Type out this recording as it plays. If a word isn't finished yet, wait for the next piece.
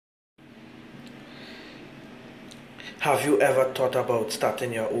Have you ever thought about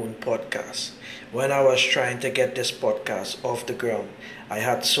starting your own podcast? When I was trying to get this podcast off the ground, I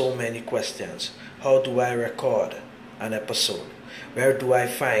had so many questions. How do I record an episode? Where do I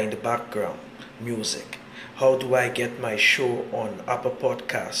find background music? How do I get my show on Apple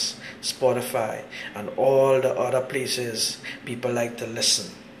Podcasts, Spotify, and all the other places people like to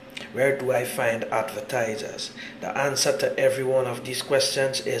listen? Where do I find advertisers? The answer to every one of these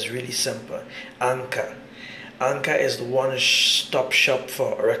questions is really simple. Anchor. Anchor is the one-stop shop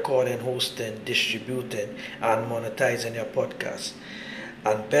for recording, hosting, distributing, and monetizing your podcast.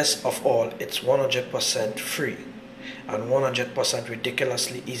 And best of all, it's 100% free and 100%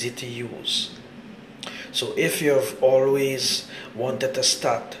 ridiculously easy to use. So if you've always wanted to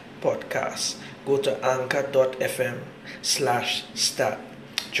start podcasts, go to anchor.fm/start.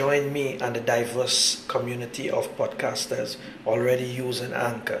 Join me and the diverse community of podcasters already using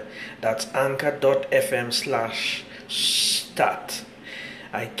Anchor. That's anchor.fm/start.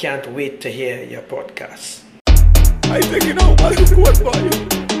 I can't wait to hear your podcast. I think you know what is good for you.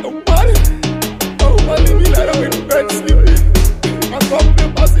 Nobody me like I'm in bed sleeping. I come to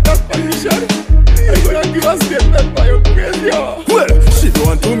pass in that condition. I'm gonna give a statement for your crazy. Well, she don't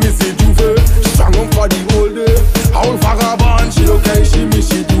want to miss it, Juve. Strong on for the whole day. How vagabond, she don't care, she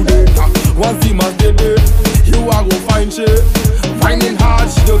miss it today. Once the man's dead, you are go find she. Finding hard,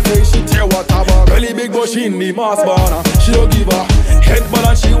 she don't care, she tear what about. Really big but she in the mass banner. She don't give her head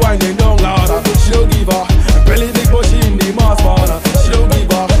and she winding down louder. She don't give her really big but she in the mass banner. She don't give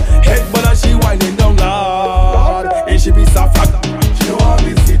her head and she winding down loud. And she be soft. She don't want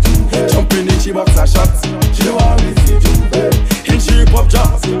me see you. Jumping in she box her shots. She don't want me see you. And she rip up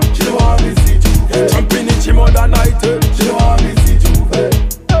jazz. She don't want me see you. Jumping in she mother night. She don't want me see you.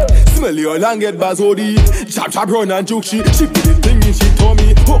 Smell your and get bazodi. Chap chap run and juke she. She feel the thing in she told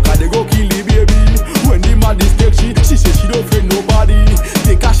me. How can they go kill the baby? When the mad is take she say she don't friend nobody.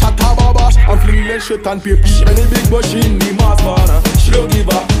 Take a shot of a bash and fling that shit and paper. She any big but she in the mass banner. She don't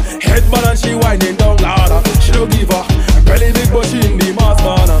give her head and she winding down louder. She don't give her belly big but she in the mass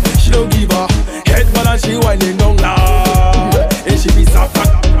banner. She don't give her head and she winding down loud. And she be soft.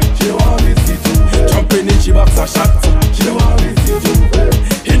 She don't want me see you. Jumping in she box a shot. She don't want me see you.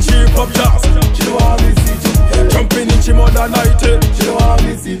 And she rip up jazz. She don't want me see you. Jumping in she mother night. She don't want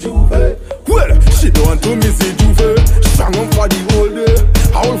me see you. Well, she don't want to miss it Juve. Strong on for the whole day.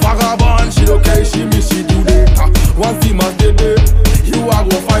 How vagabond, she don't care, she miss it today. Once the man's dead, you are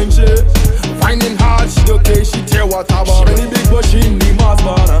go find she. Finding hard, she don't care, she tear what about. She big but she in the mass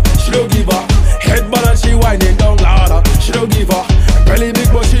banner. She don't give her head and she winding down louder. She don't give her belly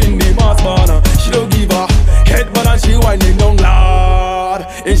big but she in the mass banner. She don't give her head and she winding down loud.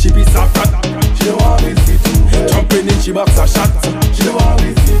 And she be soft. She don't want me see you. Jumping in she box a shot. She don't want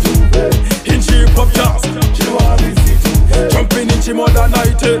me see you. And she rip up jazz. She don't want me see you. Jumping in she mother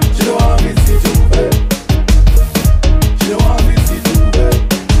night. She don't want me see you. She don't want me see you.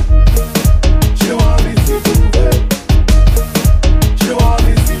 She don't want me see you. She don't want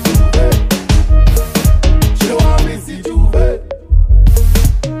me see you. She don't want me see you. She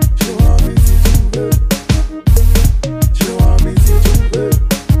don't want me see you.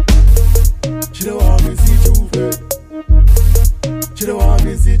 She don't want me see you. She don't want me see you. She don't want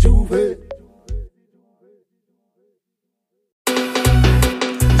me see you.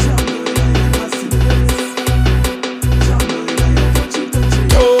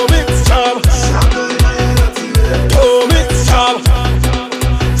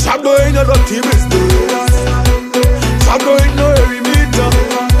 Chop doing a dirty business. Chop doing no every meter.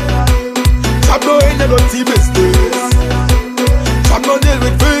 Chop doing a dirty business. Chop no deal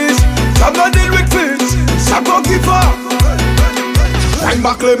with fish. Chop no deal with fish. Chop no give up. Hang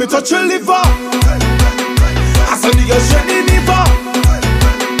back, let me touch your liver. As a nigga shake the liver.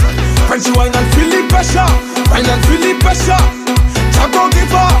 When she wine and feel the pressure. Wine and feel the pressure. Chop no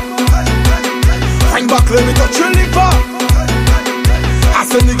give up. Hang back, let me touch your liver.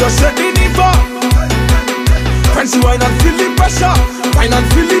 As a nigga shake the liver. When she wine and feel the pressure. Wine and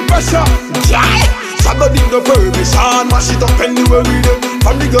feel the pressure. Yeah. Shot the in the permission. Mash it up anywhere with them.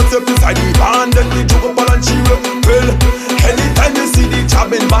 From the girls up inside the band. Then we joke up and she will. Well, anytime you see the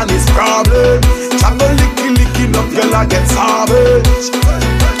jabbing man is problem. Chop the licking up girl I get savage.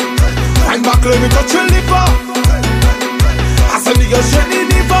 Hang back let me touch your liver. As a nigga shake the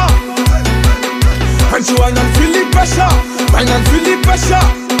liver. When she wine and feel the pressure. Wine and feel the pressure.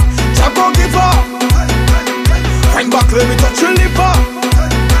 Chop don't give up. Hang back let me touch your liver.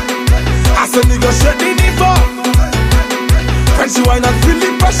 As a nigga shake the liver. When she wine and feel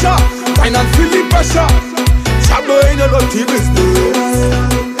the pressure. Wine and feel the pressure. Chop don't ain't no dirty business.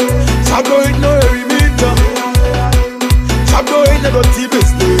 Chop don't ain't no every meter.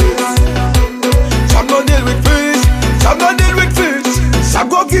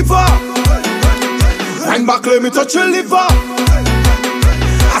 touch your liver.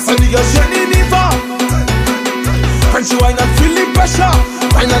 As a nigga Jenny liver. When she wine and feel the pressure,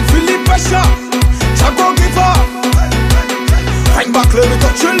 wine and feel the pressure. Jago give her. Wine back, let me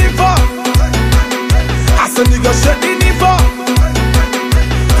touch your liver. As a nigga Jenny liver.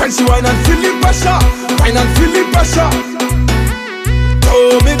 When she wine and feel the pressure, wine and feel the pressure.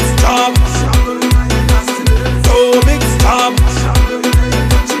 Oh, mix top. Oh, mix top.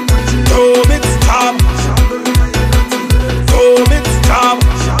 Oh, mix top. Oh, mix top.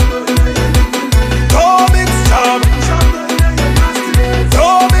 Oh, mix top.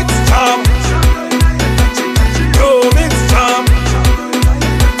 Oh, mix top. Oh, mix top.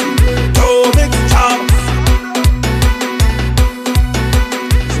 Oh, mix top.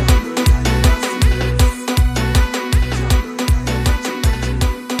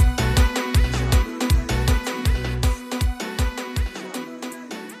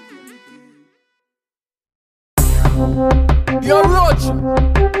 Yo, Roach.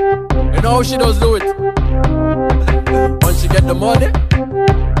 You know how she does do it. Once she get the money,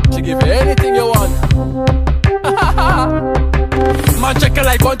 she give you anything you want. Man check her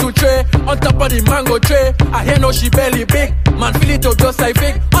like 1, 2, 3 on top of the mango tray. I hear no she belly big. Man feel it up just like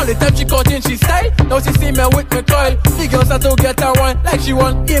big. All the time she cut in she style. Now she see me with me coil. The girls had to get her one like she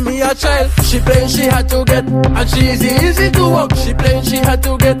want give me a child. She playing she had to get and she easy to walk. She playing she had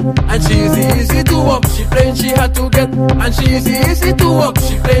to get and she easy to walk. She playing she had to get and she easy to walk.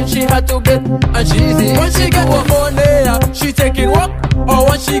 She playing she had to get and she easy. When she get what money, she taking walk. Or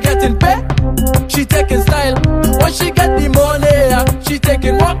when she getting pay, she taking style. When she get the money, she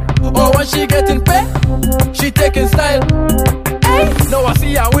taking walk. Or when she getting pay, she taking style. Hey, now I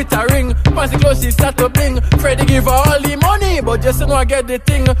see her with a ring. Fancy clothes she start to bling. Freddy give her all the money, but just know I get the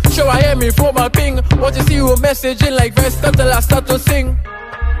thing. Show I hear me from my ping. Want to see you messaging like verse till I start to sing.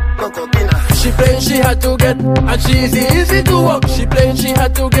 She playing she had to get and she easy to walk. She playing she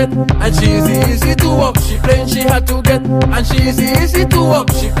had to get and she easy to walk. She playing she had to get and she easy to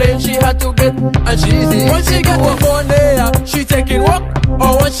walk. She playing she had to get and she easy. When she get what money, she taking walk.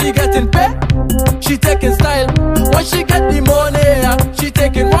 Or when she getting pay, she taking style. When she get the money, she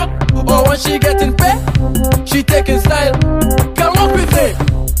taking walk. Or when she getting pay, she taking style. Can walk with me.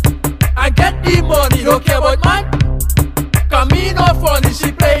 I get the money, don't care about man. Cause me no funny,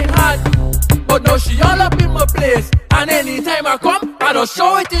 she playing hard. But now she all up in my place. And anytime I come, I don't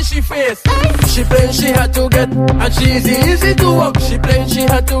show it in she face. She playing she had to get and she easy to walk. She playing she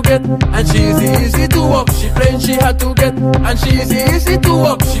had to get and she easy to walk. She playing she had to get and she easy to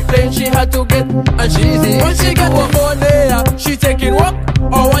walk. She playing she had to get and she easy. When she get what money, she taking walk.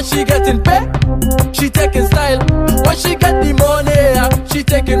 Or when she getting pay, she taking style. When she get the money, she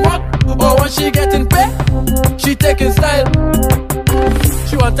taking walk. Or when she getting pay, she taking style.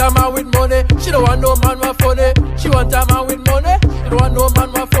 She want a man with money. She don't want no man with funny. She want a man with money. She don't want no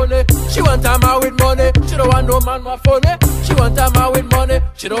man with funny. She want a man with money. She don't want no man with funny. She want a man with money.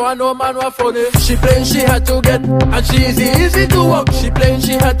 She don't want no man with funny. She playing she had to get and she easy to walk. She playing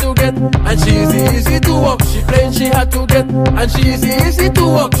she had to get and she easy to walk. She playing she had to get and she easy to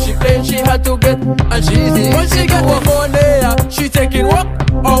walk. She playing she had to get and she easy. When she get what money, she taking walk.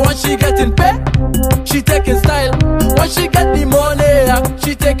 Or when she getting pay, she taking style. When she get the money,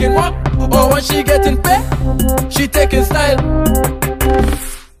 she taking walk. Or when she getting pay, she taking style.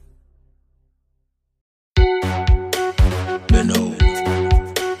 Beno,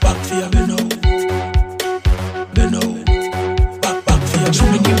 back for ya, Beno. Beno, back for ya.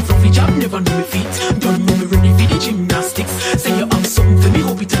 Show me game from the job, never know me feet. Don't know me ready for the gymnastics. Say you have something for me,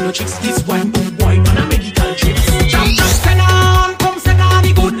 hope it no tricks. This wine, boom, boy, on a medical trip. Jump, jump, send on, come send on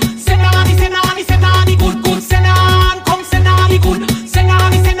the good. Send on the good, good. Send on, come send on the good. Send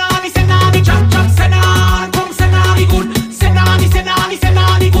on the jump, jump, send on, come send on the good. Send on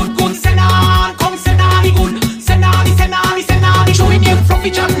the good, good. Send on, come send on the good. Send on the showing you from the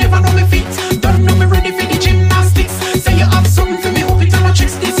job, never know me feet. Don't know me ready for the gymnastics. Say you have something for me, hope it no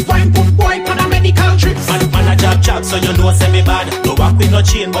tricks. This wine, boom, boy, on a medical trip. Man a job, so you know say me bad. No walk with no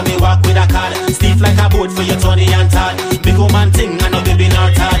chain, but me walk with a card. Stiff like a boat for your Tony and Todd. Big woman thing, and no baby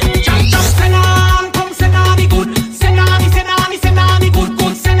nor Todd. Jump, jump, send on, come send on the good. Send on the good,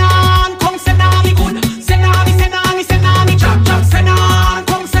 good. Send on, come send on the good. Send on the jump, jump, send on,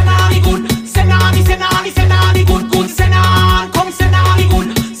 come send on the good. Send on the good, good. Send on, come send on the good.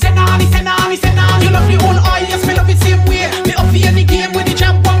 Send on. You love the whole oil, yes, me love it same way. Me up for any game with the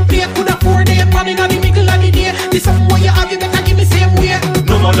jump one play. Could afford it, running on the middle of the day. This something what you have, you better give me same way.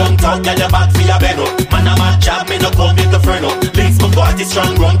 No more long talk, girl, you back for your bed up. Man a mad job, me no come with the friend up. Links my body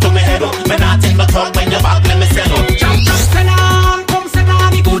strong, run to me head up. Me not take no talk when you back, let me send up. Jump, jump, send on, come send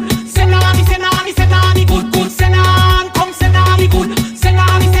on the good. Send on the good, good. Send on.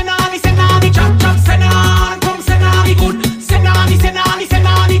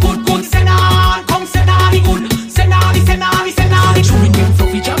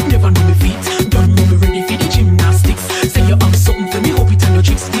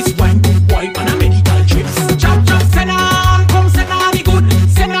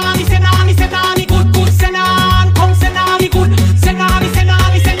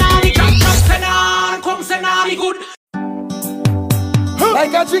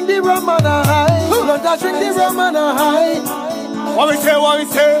 I drink the rum and a high. Blunt I drink the rum and a high. What we say, what we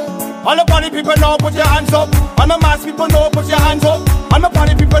say? All the party people know, put your hands up. All the mass people know, put your hands up. All the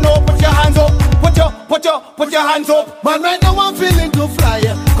party people know, put your hands up. Put your hands up. Man, right now I'm feeling to fly.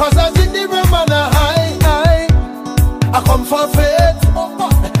 Cause I drink the rum and a high. I come for faith.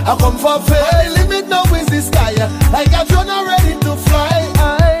 I come for faith. The limit now is the sky. Like a drone ready to fly.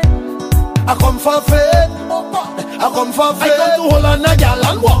 I come for faith. I come for faith. I come to hold on a gal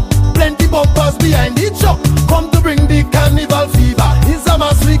and walk. Plenty bumpers behind the truck. Come to bring the carnival fever. It's a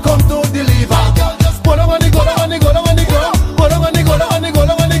mass we come to deliver. Go down on the go down on the go down on the go. Go down on the go down on the go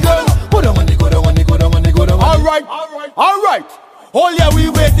down on the go. Go down on the go down on the go down on the go down. Alright. All year we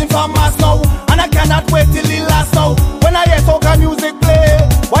waiting for mass now, and I cannot wait till it last now. When I hear soca music play,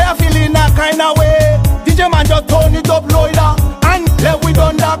 why I feeling that kind of way? DJ man just turn it up louder, and let we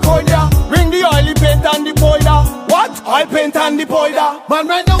done that cordia. Bring the oily paint and the powder. What? Oil paint and the powder. Man,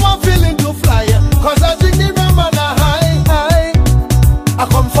 right now I'm feeling to fly, cause I drink the rum and a high. I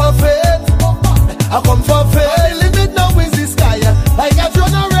come for faith. I come for faith. The limit now is the sky. Like a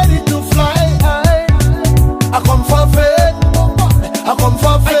drone ready to fly. I come for faith. I come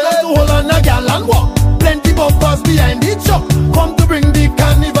for faith. I come to hold on a gal and walk. Plenty bumpers behind the truck. Come to bring the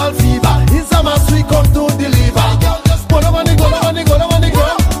carnival fever. It's a mass we come to deliver. Go down on the go down on the go down on the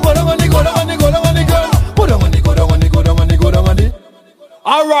go. Go down on the go down on the go down on the go. Go down on the go down on the go down on the go down on the.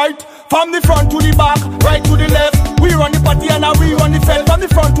 Alright, from the front to the back, right to the left. We run the party and we run the fell. From the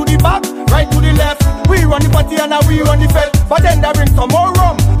front to the back, right to the left. We run the party and we run the fell. But then they bring some more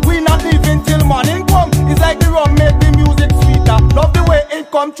rum. We not leaving till morning come. It's like the rum make the music sweeter. Love the way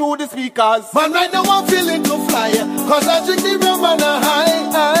it come through the speakers. Man, right now I'm feeling to fly, cause I drink the rum and a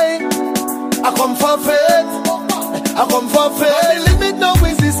high. I come for faith. I come for faith. The limit now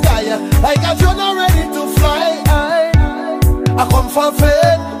is the sky. Like a drone ready to fly. I come for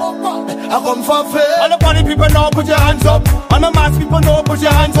faith. I come for faith. All the party people know, put your hands up. All the mass people know, put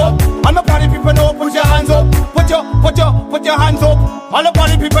your hands up. All the party people know, put your hands up. Put your hands up. All the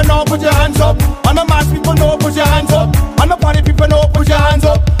party people know, put your hands up. All the mass people know, put your hands up. All the party people know, put your hands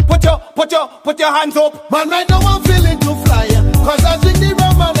up. Put your hands up. Man, right now I'm feeling to fly, cause I drink the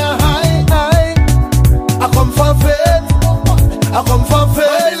rum and a high. I come for faith. I come for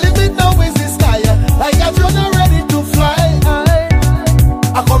faith. The limit now is the sky. Like a drone ready to fly.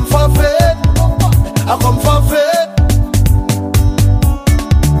 I come for faith. I come for faith.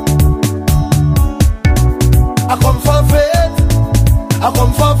 I come for faith. I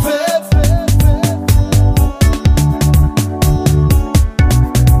come for faith.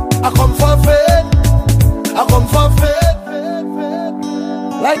 I come for faith. I come for faith.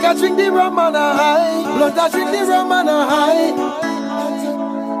 Like I drink the rum and a high. Blood I drink the rum and a high.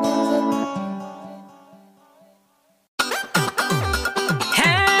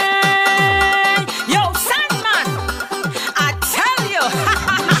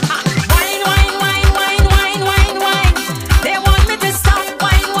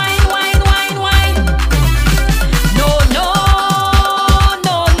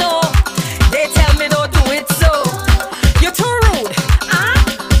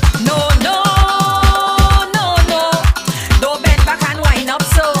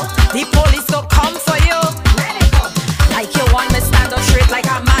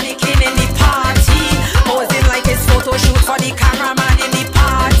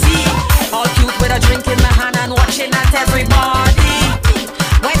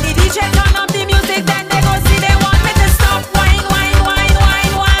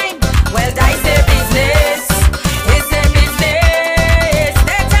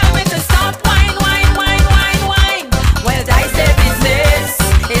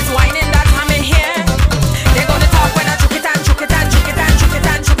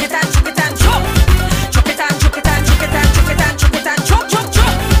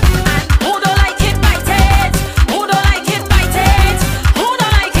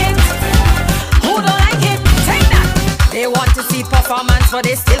 But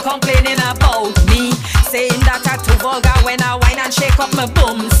they still complaining about me, saying that I too vulgar when I whine and shake up my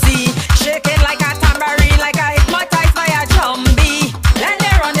bum. See, shaking like a tambourine, like I hypnotized by a jumbie. Then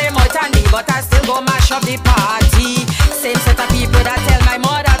they run them out on me, but I still go mash up the party. Same set of people that tell my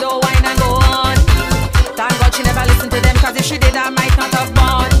mother don't whine and go on. Thank God she never listened to them, cause if she did I might not have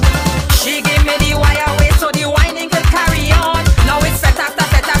born. She gave me the wire away so the whining could carry on. Now it's fet after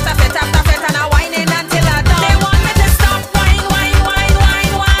fet after fet after fet, and I whining until I done. They want me to stop whine, whine, whine,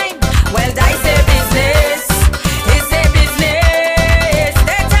 whine, whine. Well, I say business, it's a business.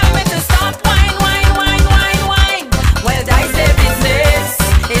 They tell me to stop whine, whine, whine, whine, whine. Well, I say business,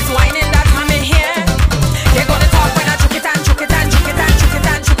 it's whining that I'm in here. They're gonna talk when I chook it and chook it and chook it and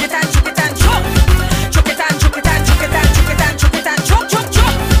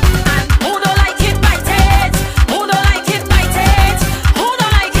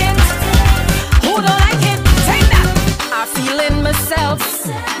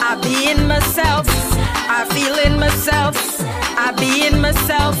I be in myself, I feel in myself, I be in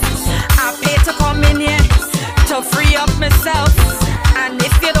myself. I pay to come in here to free up myself. And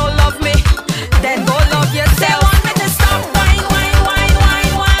if you don't love me, then go love yourself. They want me to stop whine, whine, whine,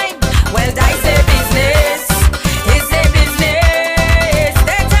 whine, whine. Well, that's their business, it's their business.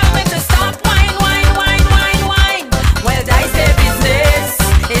 They tell me to stop whine, whine, whine, whine, whine. Well, that's their business,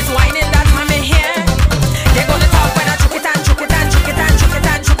 it's whining that I'm in here. They're gonna talk when I chook it and chook it and chook it and chook it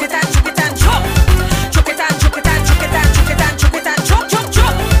and chook it and chook it and chook. Chook it and chook it and chook it and chook it and chook it and chook, chook,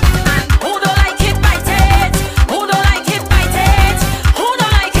 chook. And who don't like it, bite it. Who don't like it, bite it. Who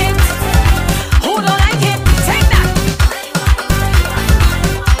don't like it? Who don't like it? Take that.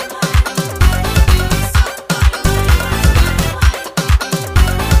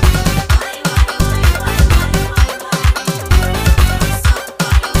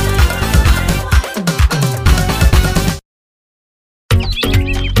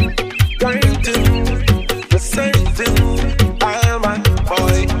 Going to the same thing, I'm my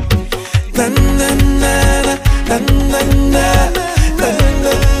boy. Na na na na na na na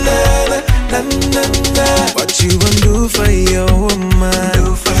na na na na. What you gon' do for your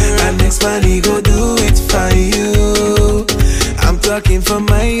woman? And next man he go do it for you. I'm talking from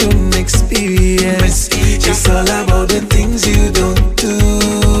my own experience. It's all about the things you don't do.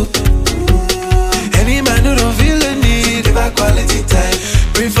 Any man who don't feel the need, give a quality time.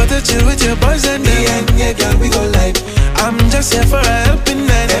 Prefer to chill with your boys and me and yeah, girl, we go live. I'm just here for a helping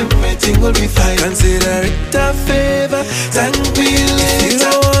hand. Everything will be fine. Consider it a favor. Thank me later. You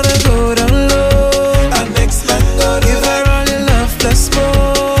don't wanna go down low. Our next man go do. Give her all your love plus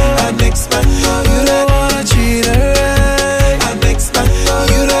more. Our next man go do. You don't wanna treat her right. Our next man go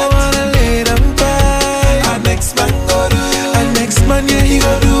do. You don't wanna lay down by. Our next man go do. Our next man, yeah, he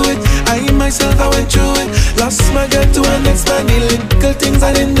go do it. I myself, I went through it. Lost my girl to our next man. The little things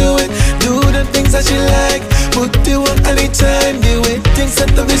I didn't do it. Do the things that she like. Put the work anytime. The way things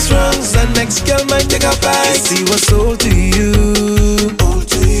set up is wrong. The next girl might take a bite. See what's old to you. Old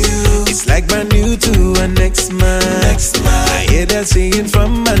to you. It's like brand new to a next man. I hear that saying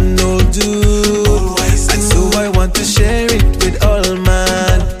from an old dude. And so I want to share it with all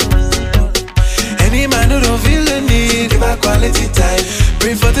man. Any man who don't feel the need, give a quality time.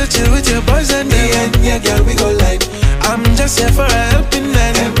 Prefer to chill with your boys and me and yeah, girl, we go live. I'm just here for a helping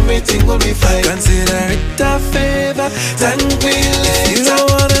hand. Everything will be fine. Consider it a favor. Thank me later. You don't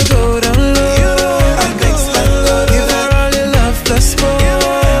wanna go down low. Our next man go do. Give her all your love plus more.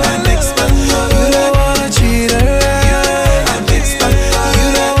 Our next man go do. You don't wanna treat her right. Our next man go do. You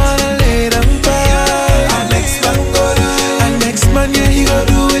don't wanna lay down by. Our next man go do. Our next man, yeah, he go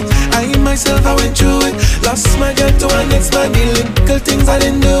do it. I myself, I went through it. Lost my girl to our next man. The little things I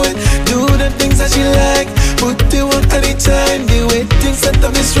didn't do it. Do the things that she like. Put the work anytime. The way things set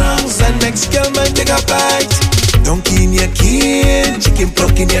up is wrong. The next girl might take a bite. Donkey in your can, chicken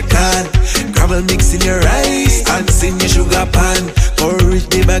pluck in your can, gravel mix in your rice, ants in your sugar pan. Courage,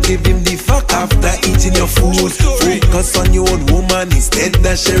 baby, give him the fuck after eating your food. Focus on your own woman instead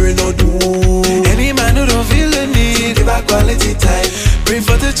of sharing out wood. Any man who don't feel the need, give a quality time.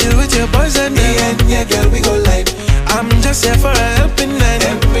 Prefer to chill with your boys and me and yeah, girl, we go live. I'm just here for a helping hand.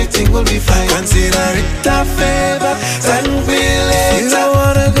 Everything will be fine. Consider it a favor. Thank me later. You don't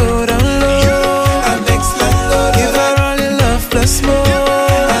wanna go down low. Our next man go do. Give her all your love plus more.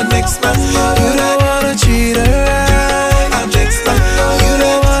 Our next man go do. You don't wanna treat her right. Our next man go do. You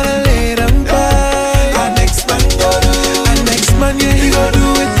don't wanna lay down by. Our next man go do. Our next man, yeah, he go do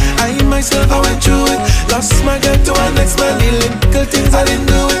it. I myself, I went through it. Lost my girl to our next man. The little things I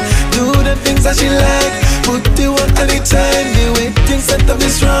didn't do it. Do the things that she like. Put the work anytime. The way things set up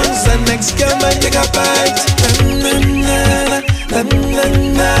is wrong. The next girl might take a bite. Na na na na na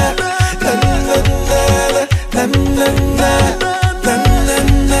na na na na na na na na na na.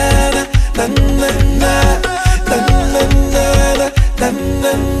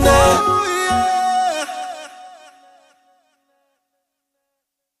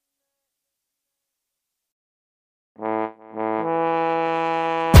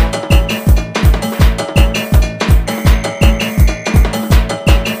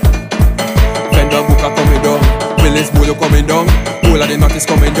 Coming down, all of the knot is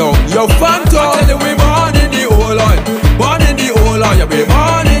coming down. Yo, Phantom, I tell you we born in the whole lot. Born in the whole lot, yeah, we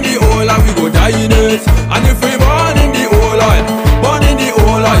born in the whole lot. We go die in it. And if we born in the whole lot, born in the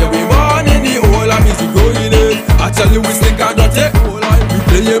whole lot, yeah, we born in the whole lot. Music go in it. I tell you we stink and dirty. We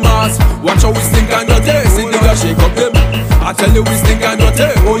play a mass. Watch how we stink and dirty. See the girl shake up them. I tell you we stink and dirty.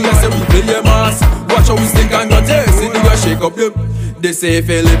 Oh yes, we play a mass. Watch how we stink and dirty. See the girl shake up them. They say if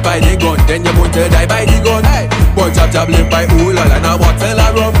you live by the gun, then you're going to die by the gun. Hey. But Jab live by all and a bottle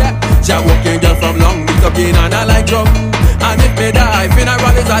of rum. drum. And if me die,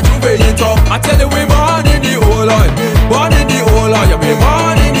 funeral is a jubilee talk. I tell you we born in the whole lot. Born in the whole lot. Yeah, we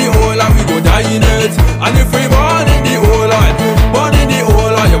born in the whole lot. We go die in it. And if we born in the whole lot, born in the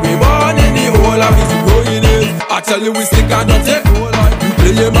whole lot. Yeah, we born in the whole lot. We go in it. I tell you we stick and not take. You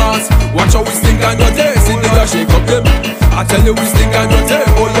play your mass. Watch how we stink and not take. See nigga shake up them. I tell you we stink and not take.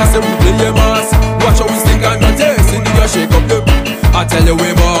 Oh yeah, say we play your mass. Watch how we stink and not take. See nigga shake up them. I tell you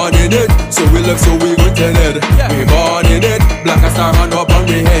we born in it. So we look so we go tell it. We born in it. Black a star hand up on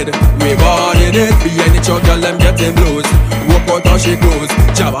we head. We born in it. Behind the truck, girl them getting blows. Walk out how she close.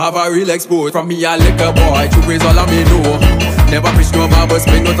 Job have a real expose. From me a liquor boy, true is all I me know. Never preach no man, but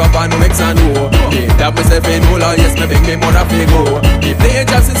spin no top and no X and no. Me that myself in no law, yes me beg me mother fi go. Me playing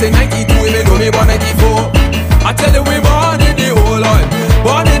jazz since 92, even though me born 94. I tell you we born in the whole lot.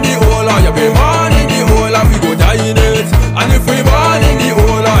 Born in the whole lot, yeah we born in the whole lot. We go die in it. And if we born in the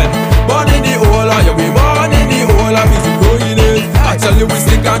whole lot, born in the whole lot, yeah we born in the whole lot. We still go in it. I tell you we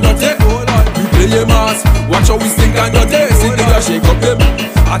stink and not take. We play your mass. Watch how we stink and not take. See nigga shake up them.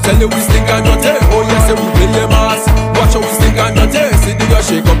 I tell you we stink and not take. Oh yes, we play your mass. Watch how we stink and not take. See nigga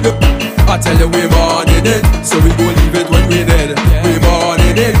shake up them. I tell you we born in it. So we go leave it when we dead. We born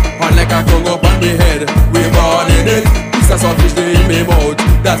in it. And like a tongue up on we head. We born in it. Piece of saltfish they in me mouth.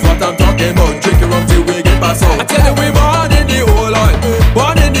 That's what I'm talking about. Drink it rum till we get passed out. I tell you we born in the whole lot.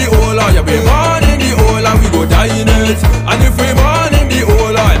 Born in the whole lot. Yeah we born in the whole lot. We go die in it. And if we born in the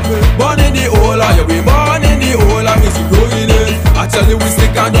whole lot, born in the whole lot. Yeah we born in the whole lot. We still go in it. I tell you we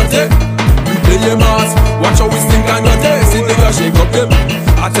stick and not take. We play your mass. Watch how we stink and not take. See nigga shake up them.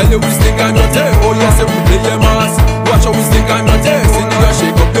 I tell you we stink and not take. Oh yes, we play your mass. Watch how we stink and not take. See nigga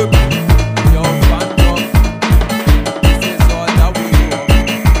shake up them. Yo, fan club. This is all that we know.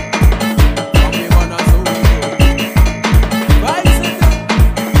 From we wanna so we know. Right,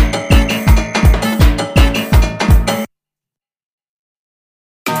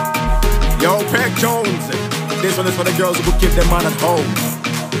 Yo, Peck Jones. This one is for the girls who could keep their man at home.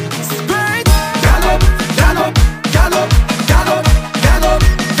 Spring! Gallop, gallop, gallop, gallop, gallop,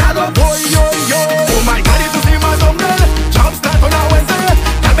 gallop. Boy, yo, yo. Oh my God, it's the same as on girl. Job start on a Wednesday.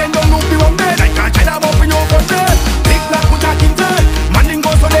 Y'all bend down, look me one day. Like a child, I'm up in your country. Big black put a king day. Man, then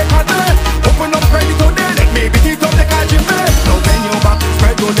goes to the country. Open up credit today. Let me beat it up like a gym day. Now bend your back,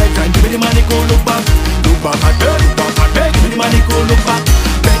 spread your legs and give me the money, go look back. Look back at me, look back at me. Give me the money, go look back.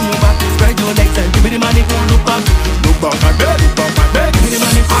 Bend your back, spread your legs and give me the money, go look back. Look back at me, look back at me. Give me the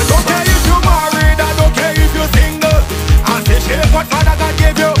money, go look back. I don't care if you're married, I don't care if you're single. I say shake what Father God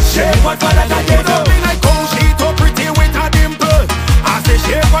gave you. Shake what Father God gave you. Be like oh she's so pretty with a dimple. I say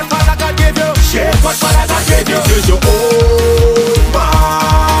shake what Father God gave you. Shake what Father God gave you. This is your own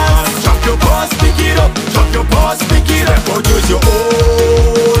man. Drop your paws, pick it up. Drop your paws, pick it up. Oh, use your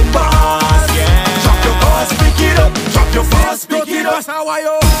own man. Drop your paws, pick it up. Drop your paws, pick it up. How are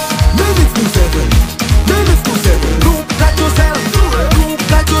you? Minutes to 7. Minutes to 7. Look at yourself. Look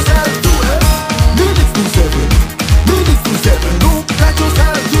at yourself. Minutes to 7. Minutes to 7. Look at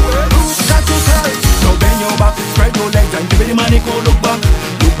yourself. Look at yourself.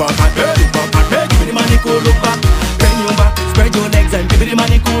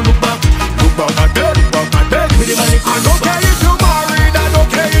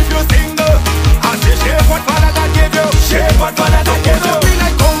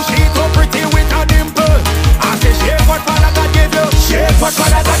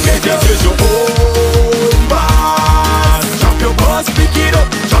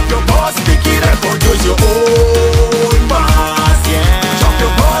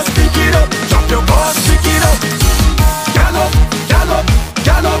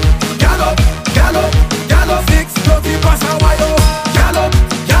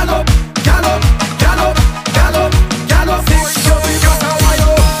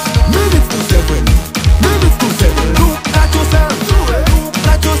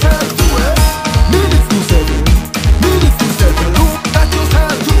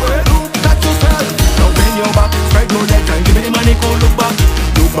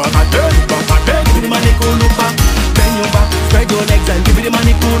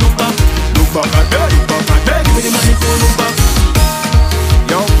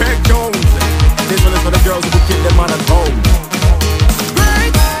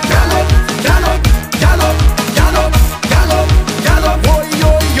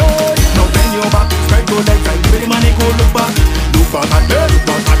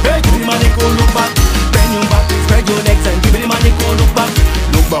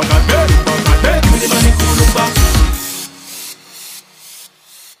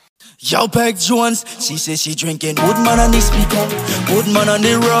 Yo, Peg Jones, she say she drinking Woodman on the speaker, Woodman on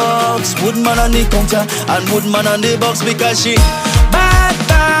the rocks, Woodman on the counter, and Woodman on the box because she bad,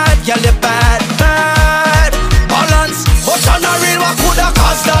 bad, girl, you bad, bad. Balance, but on the real, what coulda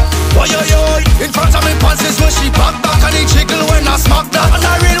caused that? Boy, yo, yo, in front of me pants is when she back and he jiggle when I smack that. On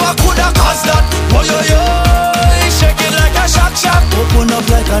the real, what coulda caused that? Boy, yo, yo, shake it like a shot. Open up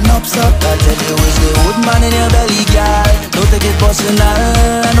like an upstart. I tell you, is the Woodman in your belly, girl. Don't take it personal,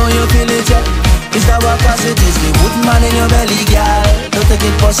 I know you feel it, yeah. Is that what cause it is the Woodman in your belly, girl. Don't take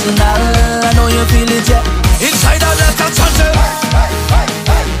it personal, I know you feel it, yeah. Inside out, let's touch on.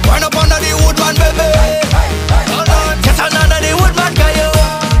 Wind up under the Woodman, baby. Get under the Woodman, girl, you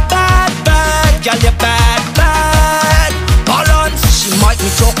bad, bad, girl, you bad, bad. Balance. She might be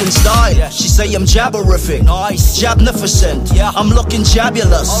talking style, she say I'm jabberific, nice, jabnificent, yeah, I'm looking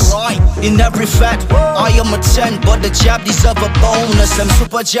jabulous, alright, in every fact, I am a 10, but the jab deserve a bonus, I'm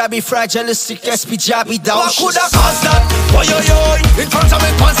super jabby, fragilistic, SP jabby, down. What coulda caused that? Boy, yo, yo, in front of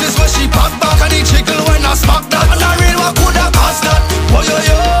me pants is where she back and he jiggle when I smack that. And I real, what coulda caused that? Boy, yo,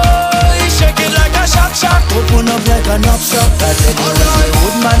 yo, he shake it like a shot. Open up like an upshot. I tell you, the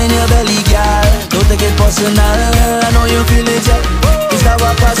Woodman in your belly, girl. Don't take it personal, I know you feel it, yeah. Is that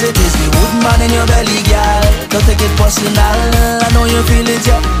what cause it is the Woodman in your belly, girl. Don't take it personal, I know you feel it,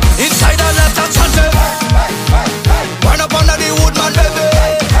 yeah. Inside and left and center. Wind up under the Woodman, baby.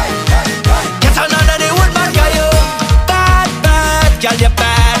 Get on under the Woodman, girl, you bad, bad, girl, you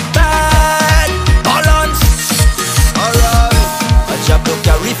bad, bad. Balance. Alright. A job to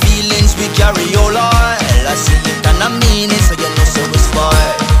carry feelings, we carry all oil. I see it and I mean it, so you know so it's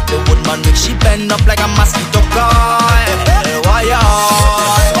fine. The Woodman make she bend up like a mosquito coil. Why,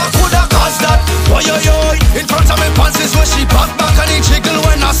 what coulda caused that? Boy, yo, yo, in front of me pants is where she back and he jiggle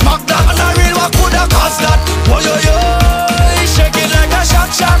when I smack that. And I real, what coulda caused that? Boy, yo, yo, he shake it like a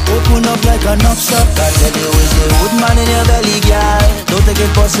shot. Open up like an upshot. I tell you, is the Woodman in your belly, girl. Don't take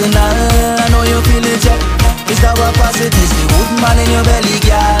it personal, I know you feel it, yeah. Is that what cause it is the Woodman in your belly,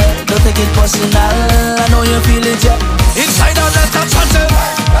 girl. Don't take it personal, I know you feel it, yeah. Inside out, let's touch on them.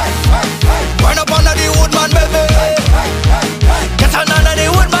 Wind up under the Woodman, baby. Get on under the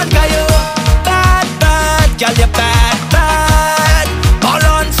Woodman, girl, you bad, bad, girl, you bad, bad.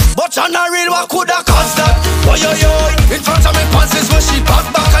 Balance, but on the real, what coulda caused that? Boy, yo, yo, in front of me pants is where she back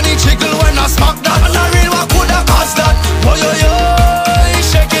and he jiggle when I smack that. On the real, what coulda caused that? Boy, yo, yo, he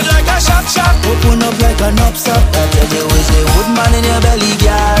shake it like a shot. Open up like an upstart. I tell you, is the Woodman in your belly,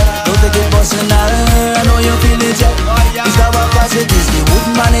 girl. Don't take it personal, I know you feel it, yeah. Is that what cause it is the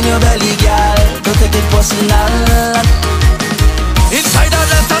Woodman in your belly, girl. Don't take it personal. Inside out,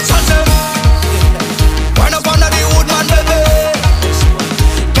 let's touch on them. Wind up under the Woodman, baby.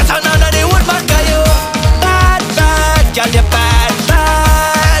 Get on under the Woodman, girl, you bad, bad, girl, you bad,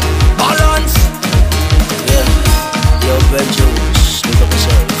 bad. Balance. Yeah, yo, Ben Jones, look up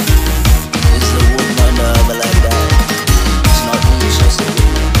yourself. This is the Woodman, but like that. It's not me, it's just the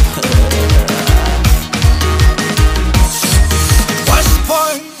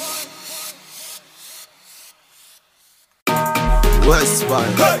West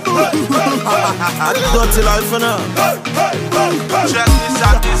Point. Dirty life for now. Check this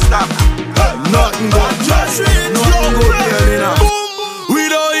out, this stuff. Nothing good. Nothing good here now. We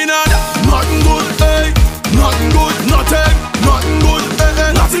don't in a nothing good, hey. Nothing good, nothing. Nothing good,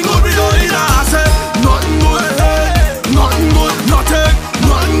 hey. Nothing good, we don't in a say. Nothing good, hey. Nothing good, nothing.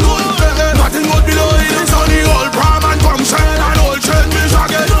 Nothing good, hey. Nothing good, we don't in a sunny old prom and function and old train we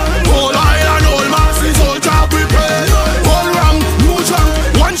jacket. Old island, old masses, old job we pay. Old wrong, new job.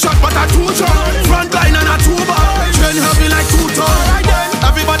 One shot but a two shot. Front line and a two bar. Train heavy like 2 tons.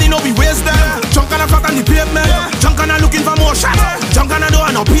 Everybody know we waste them. Junk and a flat on the pavement. Junk and a looking for more shots.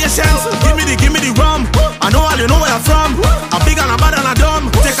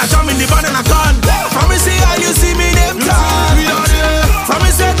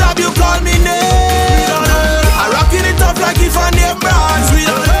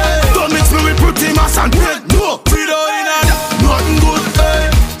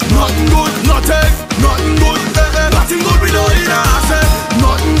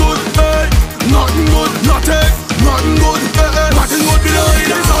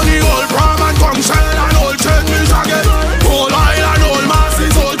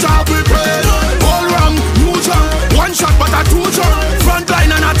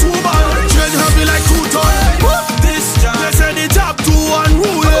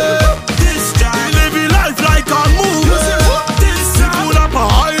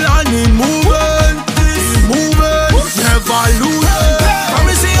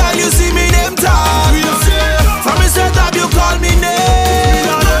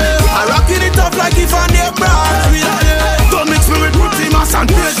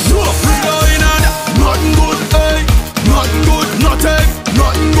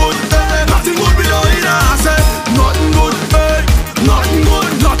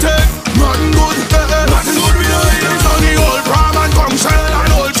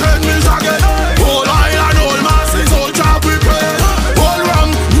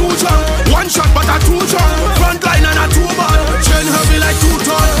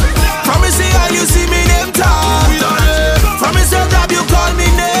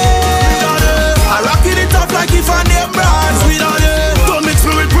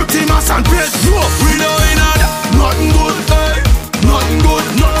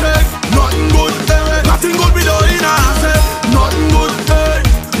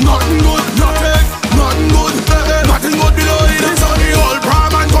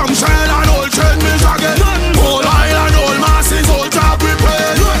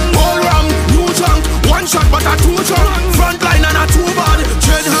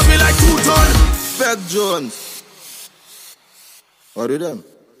 Jones. What do them?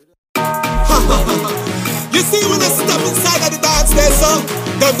 You see when I step inside of the dance there, so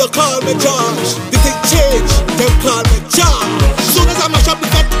them they call me George. The thing change, them call me George. Soon as I mash up the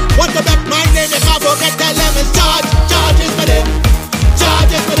cut, want to bet my name, they can't forget that them is George. George is for them,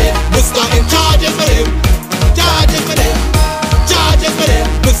 George is for them. Mr. In charge is for them, George is for them, George is for them.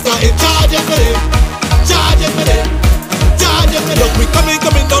 Mr. In charge is for them, George is for them, George is for them. Look, we coming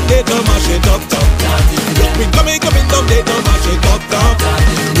down there to mash it up top. Look, we coming down there to mash it up top.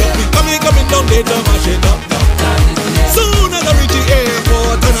 Look, we coming down there to mash it up top. Soon as I reach the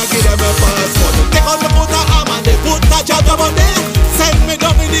airport and I give them a passport, take out the put a arm and they put a job on there. Send me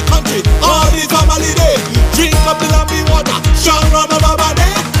down in the country, all the family there. Drink up the lambi water, strong rum over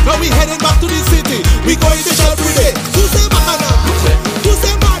there. Now we heading back to the city, we going to shell every day. Who say Bacana? Who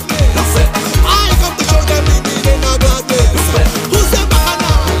say madness? I come to show them the meaning of gladness. Who say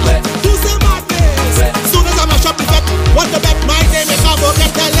Bacana? Who say madness? Soon as I mash up the bet, want to bet my name, I can't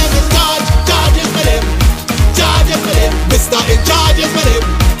forget tell them it's George. George is for them, George is for them. Mr. In charge is for them,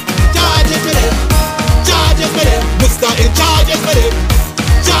 George is for them, George is for them. Mr. In charge is for them,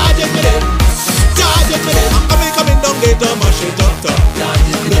 George is for them, George is for them. I'm coming down there to mash it up top.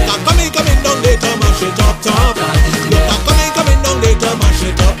 Look, I'm coming down there to mash it up top. Look, I'm coming down there to mash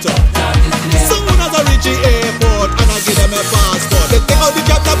it up top. Soon as I reach the airport and I give them a passport, they take out the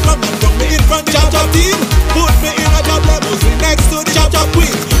job from and bring me in front the job team. Put me in a job limousine next to the job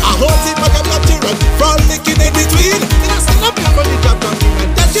queen. I hold it back and children frolicking in between. And I stand up in front the job team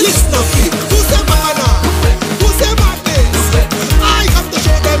and tell you listen up me. Who say Bacana? Who say madness? I come to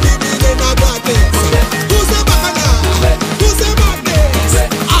show them the meaning of gladness. Who say Bacana? Who say madness?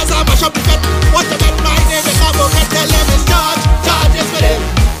 As I mash up the cut, what to bet my name, they can't forget tell them it's George. George is for them,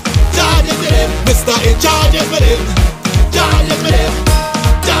 George is for them. Mr. In charge is for them, George is for them,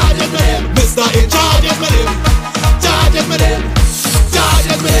 George is for them. Mr. In charge is for them, George is for them, George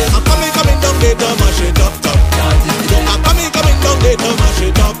is for them. I'm coming down there to mash it up top. Look, I'm coming down there to mash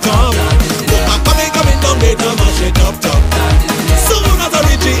it up top. Look, I'm coming down there to mash it up top. Soon as I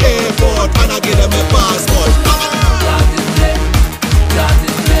reach the airport and I give them a passport.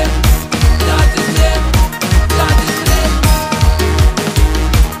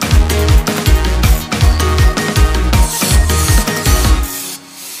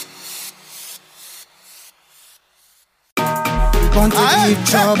 Born to give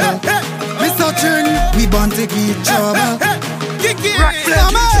trouble. Mr. Chin, we born to give trouble.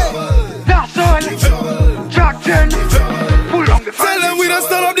 That's all. Jack 10. Pull on the tell them we don't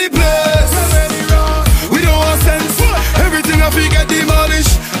start up the place. We don't want sense. Everything I feel get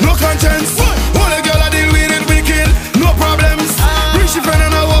demolished. No conscience. All the girl I deal with it wicked. No problems. Rich friend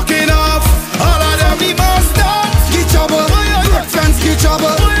and I walking off. All of them the master. Get trouble. Good friends get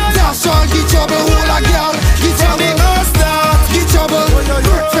trouble. That's all get trouble. All a girl get trouble. Get trouble.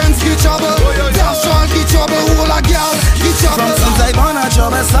 Good friends get trouble. That's all get trouble. All a girl get trouble. From since I born a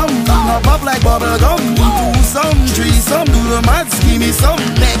troublesome, up up like bubble gum. Two some, three some, do the maths, give me some.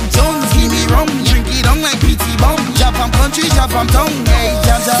 Leg Jones, give me rum, drink it on like PT bum. Jab from country, jab from tongue, hey,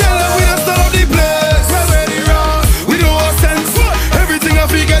 jab jab. Tell them we don't start up the place. We're ready wrong. We don't want sense. Everything I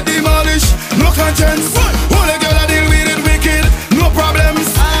feel get demolished. No conscience. All the girl I deal with it wicked. No problems.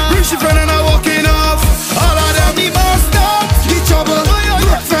 Rich friend and I walking off. All of them the master. Get trouble.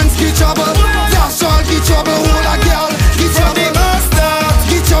 Good friends get trouble. That's all get trouble. All a girl get trouble.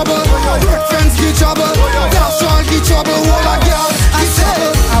 Get trouble. Good friends get trouble. That's all get trouble. All a girl get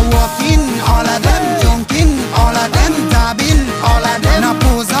trouble. I walk in, all of them junking, all of them dabbing, all of them. Now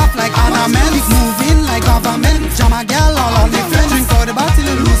pose off like ornaments, moving like government. Jam a girl all on the friends. Drink for the bottle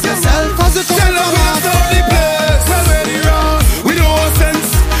and lose yourself. Cause you tell them we don't start the place. We're ready wrong. We don't want sense.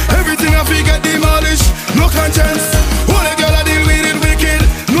 Everything I feel get demolished. No conscience. All the girl I deal with it wicked.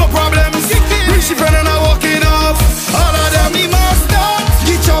 No problems. Rich friend and I walking off. All of them the master.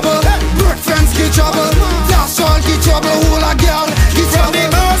 Get trouble. Good friends get trouble. That's all get trouble. All a girl get trouble.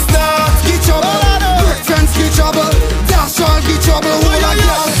 Get trouble. Good friends get trouble. That's all get trouble. All a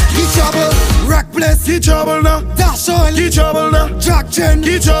girl get trouble. Wreck place Get trouble now. That's all Get trouble now. Jack 10.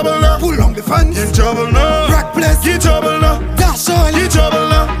 Get trouble now. Pull on the fence. Get trouble now. Wreck place Get trouble now. That's all Get trouble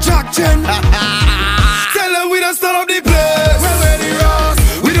now. Jack 10. Tell them we don't start up the place. We're ready wrong.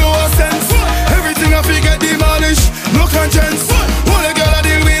 We don't want sense. Everything I feel get demolished. No conscience. All the girl I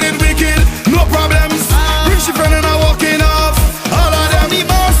deal with it wicked. No problems. Rich friend and I walking off. All of them the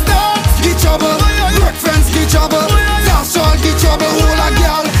master. Get trouble. Good friends get trouble. That's all get trouble. All a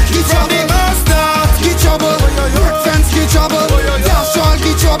girl get trouble. Get trouble. Good friends get trouble. That's all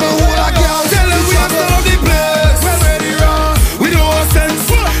get trouble. All a girl tell them we don't get start up the place. We're ready wrong.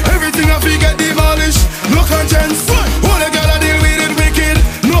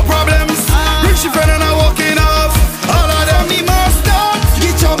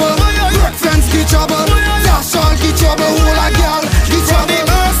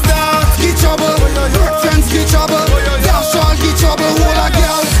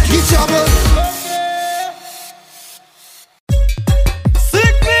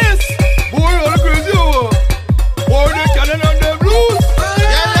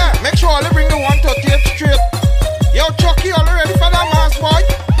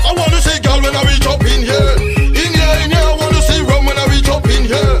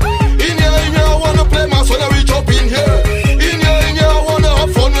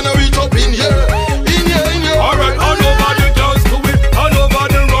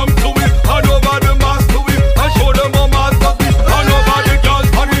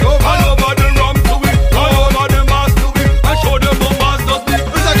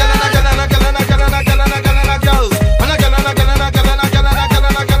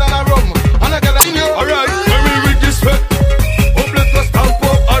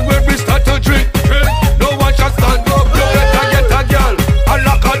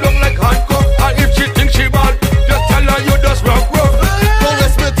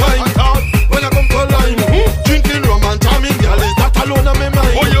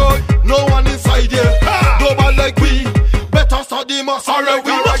 alright,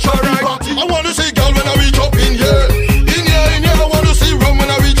 we rush alright. I wanna see girl when I reach up in here. In here, I wanna see rum when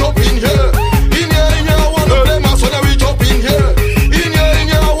I reach up in here. In here, I wanna play mass when I reach up in here. In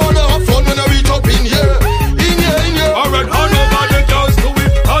here, I wanna have fun when I reach up in here. In here. Alright, hand over the girls to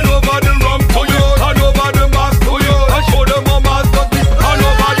it, hand over the rum to you, hand over the mass to you, and show them how mass does it. Hand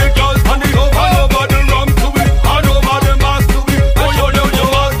over the girls to it, hand over the rum to it, hand over the mass to it, and show them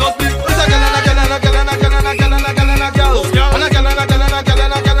how mass does it. It's a girl and a girl and a girl and a girl and a girl and a girl and a girl. And a girl and a girl and a girl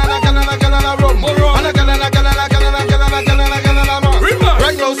and a girl and a girl and a girl and a rum. And a girl and a girl and a girl and a girl and a girl and a girl and a man.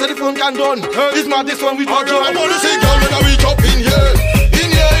 Right now, so the phone can done. It's not this one we talk about. I wanna see girl when I reach up in here.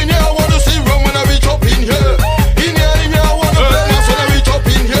 In here, I wanna see rum when I reach up in here. In here, I wanna play mass when I reach up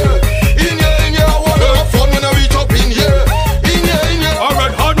in here. In here, I wanna have fun when I reach up in here. In here.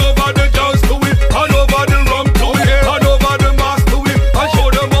 Alright, hand over the girls to it, hand over the rum to it, hand over the mass to it, and show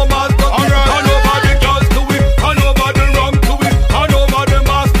them how mass does it. Hand over the girls to it, hand over the rum to it, hand over the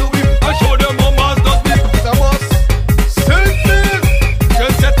mass to it, and show them how mass does it. Estamos Simple.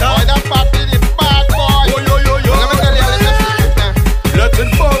 Just set up. boy, that party is bad boy. Yo. Let me tell you a little secret now. Let it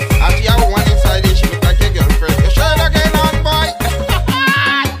bust. After you have one inside it, she look like your girlfriend. You show it again on boy.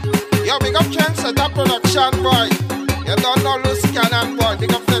 Yo, big up chance at that production boy. You don't know Lucy Cannon boy.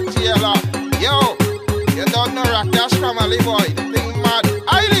 Big up Fletch Yellow. Yo, you don't know Rock Dash family boy. The thing mad.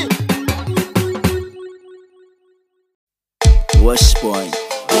 Ailey. West Point.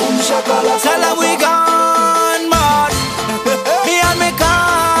 Tell them we gone mad. Me and me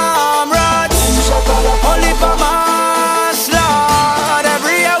comrades. Only for my slot.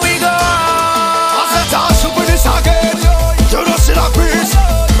 Every year we go. I said dance up in this again. You don't see that piece.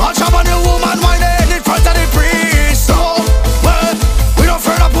 Bunch of money woman whining in front of the priest. So, well, we don't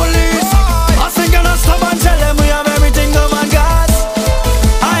fear the police. I think I'm stop and tell them we have everything come and gas.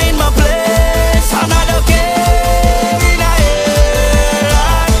 I in my place, I'm not okay.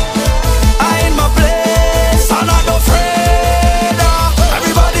 I in my place, I'm not afraid.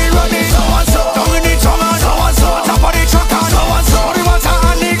 Everybody running. So and so. Down in the tongue. So and so. On top of the truck. So and so. The water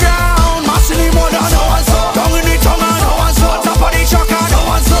on the ground. Massively more than. So and so. Down in the tongue. So and so. On top of the truck. So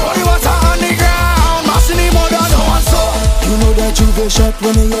and so. The water on the ground. Massively more than. So and so. You know that you get shot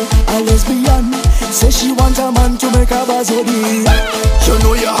when you a lesbian. Say she want a man to make a bazodi. You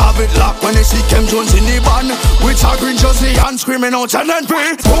know you have it locked when you see Kim Jones in the band with a green jersey and screaming out and then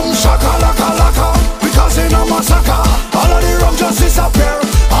beat. Boom shaka laka laka, because in a massacre all of the rum just disappear.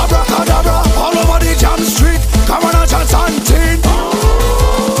 Abracadabra, all over the jam street. Carnage and Santin.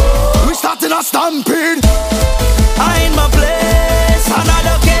 We starting a stampede. I in my place, I'm not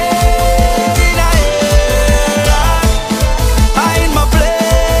okay. I in my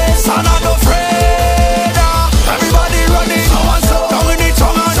place, I'm not afraid. Everybody running. So and so. Down in the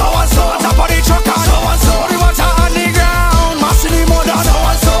tongue. So and so. On top of the truck. So and so. The water on the ground. Massively more than. So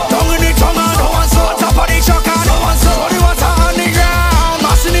and so. Down in the tongue. So and so. On top of the truck. So and so. The water on the ground.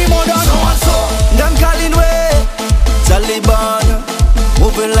 Massively more than. So and so. Them calling way Taliban,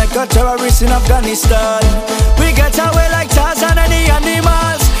 moving like a terrorist in Afghanistan. We get away like Tarzan and the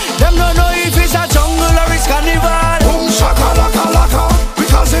animals. Them don't know if it's a jungle or it's carnival. Boom shaka laka laka,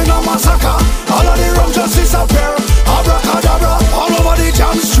 because in a massacre all of the rum just disappear. Abracadabra, all over the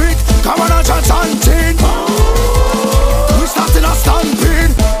jam street. Carnage and Santin. We starting a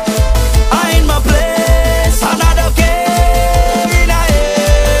stampede. I in my place, I'm not okay.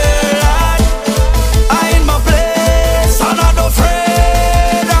 I in my place, I'm not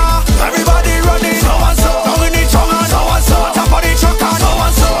afraid. Everybody running. So and so. Down in the tongue. So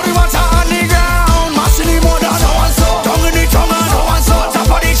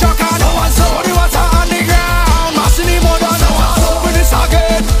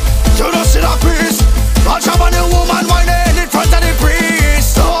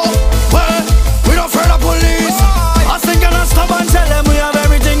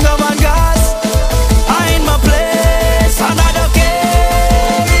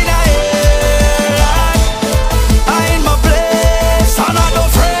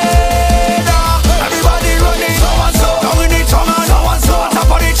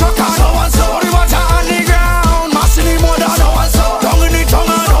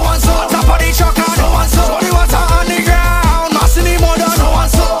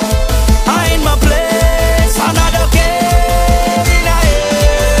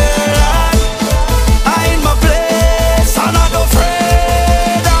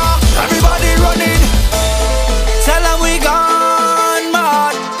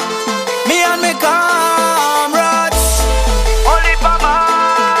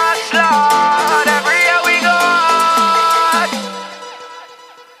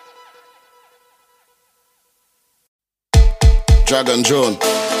Dragon Drone.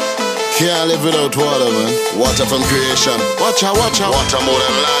 Can't live without water, man. Water from creation. Watch out, watch out. Water more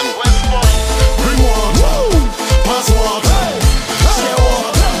than land. Bring water. Pass water. Share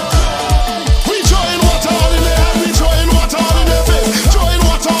water. We join water all in the head. We join water all in the face. Join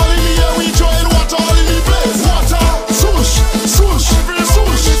water all in the air. We join water all in the place. Water. Swoosh. Swoosh.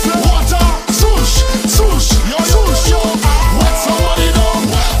 Swoosh. Water. Swoosh. Swoosh. Swoosh. Wet somebody down.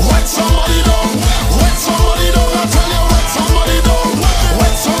 Wet somebody down. Wet somebody down. I tell you, wet somebody down.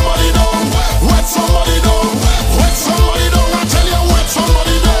 Wet somebody down. Wet somebody down. Wet somebody down. I tell you, wet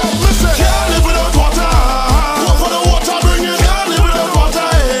somebody down. Listen, can't live without water. Go for the water, bring it. Can't live without water.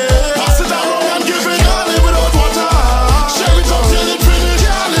 Pass it around and give it. Can't live without water. Share it up till it finish.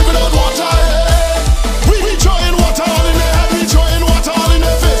 Can't live without water. We join water all in the head. We join water all in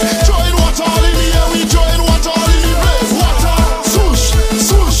the face. Join water all in the air. We join water all in the place. Water, swoosh,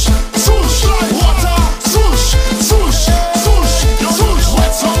 swoosh, swoosh. Water, swoosh, swoosh, swoosh, swoosh.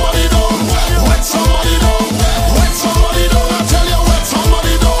 Wet somebody down. Wet somebody down. Wet somebody down. I tell you, wet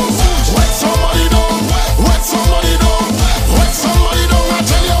somebody down. Wet somebody down. Wet somebody down. Wet somebody down. I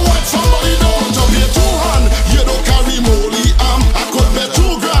tell you, wet somebody down. Jump your 2 hand. You don't carry molly arm. I could bet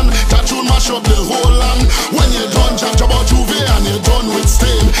 $2,000. That tune mash up the whole land. When you're done, jab about Juve and you're done with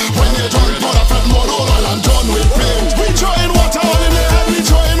stain. When you're done, put a fat more oil and done with paint. We join water all in the head. We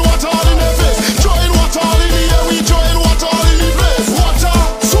join water all in the face. Join water all in the air. We join water all in the place. Water,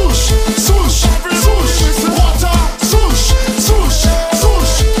 swoosh, swoosh, swoosh. Water, swoosh, swoosh,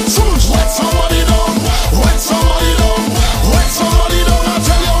 swoosh, swoosh. Wet somebody down. Wet somebody down. Wet somebody down. I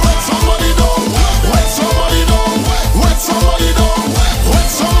tell you, wet somebody down. Wet somebody down. Wet somebody down. Wet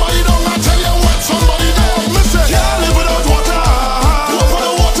somebody down. I tell you, wet somebody down. Listen, can't live without water. Go for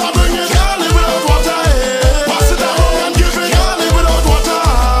the water, bring it. Can't live without water. Pass it around and give it. Can't live without water.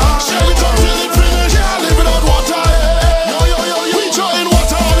 Share it up till it finish. Can't live without water. Yo, yo, yo, yo. We join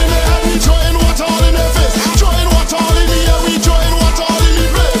water all in the head. We join water all in the face. Join water all in the air. We join water all in the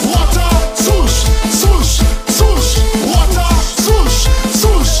place. Water, swoosh, swoosh, swoosh. Water, swoosh,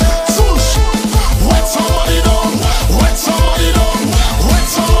 swoosh, swoosh. Wet somebody down. Wet somebody down. Wet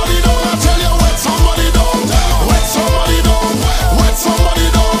somebody down. I tell you, wet somebody down. Wet somebody down. Wet somebody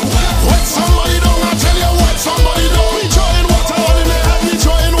down. Wet somebody down. I tell you, wet somebody down. We join water all in the head. We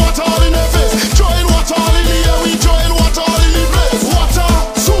join water all in the face. Join water all in the air. We join water all in the place. Water,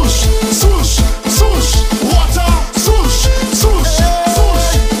 swoosh, swoosh, swoosh. Water, swoosh, swoosh, swoosh,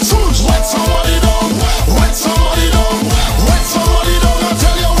 swoosh. Wet somebody down. Wet somebody down. Wet somebody down. I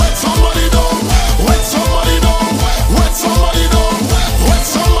tell you, wet somebody down. Wet somebody down. Wet somebody down. Wet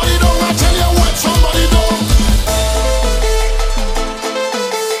somebody down. I tell you, wet somebody down.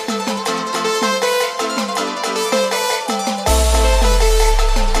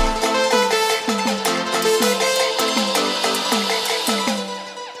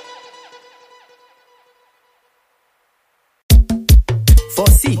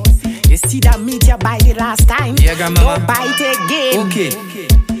 Fossy, you see that meat you buy the last time? Yeah, grandmama. Don't buy it again. Okay.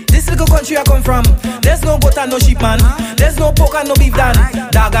 This little country I come from, there's no goat and no sheep, man. There's no pork and no beef, dan.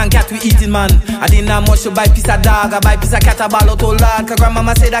 Dog and cat we eating, man. I didn't have much to buy piece of dog. I buy piece of cat a ball out all lad. Cause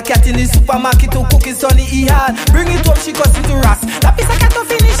grandmama said that cat in the supermarket to cook his sonny he had. Bring it up, she cuts into rust. That piece of cat to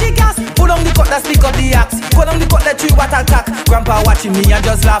finish she gas. Put on the cut, that stick up the axe. Put on the cut, that tree what attack. Grandpa watching me and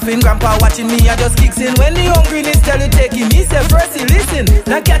just laughing. Grandpa watching me and just kicks in. When the hungriness tell you take him, he said first he listen.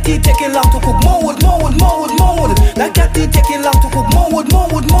 That cat he taking long to cook more wood, more wood, more wood, more wood. That cat he taking long to cook more wood, more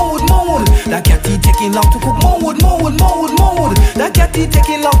wood, more wood, more wood. That cat he taking long to cook more wood, more wood, more wood, more wood. That cat he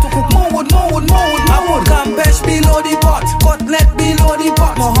taking long to cook more wood, more wood, more wood, more wood. Campeche below the pot, cutlet below the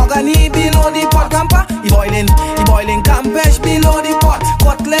pot, mahogany below the pot. Grandpa, he boiling Campeche below the pot,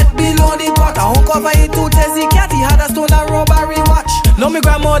 cutlet below the pot. I won't cover it to Tessie cat. He had a stone and robbery watch. No, me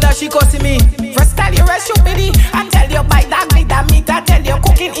grandmother she cussing me. First tell you rest stupidity, and tell you buy that meat, I tell you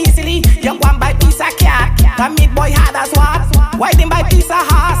cooking easily. You go and buy piece of cat, that meat boy hard as what? Why didn't buy piece of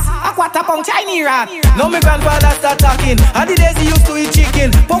horse? A quarter pound Chinese rat. No, me grandfather start talking. And the days he used to eat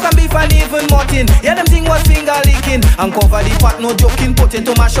chicken, pork and beef and even mutton. Yeah, them thing was finger licking. And cover the pot, no joking.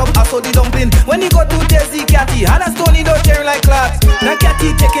 Potato mash up, I saw the dumpling. When he got to taste the catty, had a stony don't tear like clots. That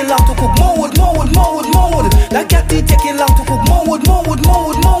catty taking long to cook more wood, more wood, more wood, more wood. That catty taking long to cook more wood, more wood, more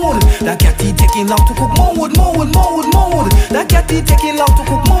wood, more wood. That catty taking long to cook more wood, more wood, more wood, more wood. That catty taking long to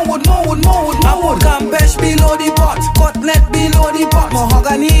cook more wood, more wood, more wood, more wood. Campeche below the pot, cutlet below the pot,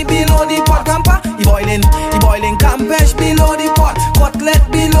 mahogany below the pot. Grandpa, he boiling Campeche below the pot, cutlet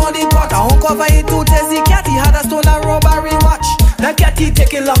below the pot. I won't cover it to Tessie cat. He had a stone and robbery watch. That cat he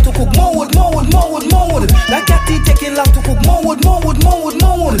taking long to cook more wood, more wood, more wood, more wood. That cat he taking long to cook more wood, more wood, more wood,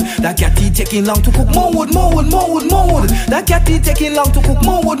 more wood. That catty taking long to cook more wood. That catty taking long to cook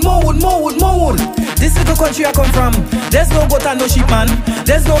more wood. This little country I come from, there's no goat and no sheep, man.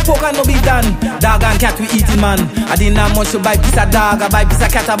 There's no pork and no beef done. Dog and cat we eating, man. I didn't have much to buy piece of dog. I buy piece of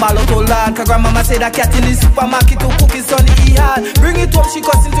cat a ball out of lard. Cause grandmama say that cat in the supermarket to cook his son he hard. Bring it home, she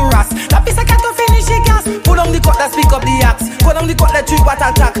cuts into rust. That piece of cat to finish she gas. Put on the cutlass, pick up the axe. Put on the cutlass, tree what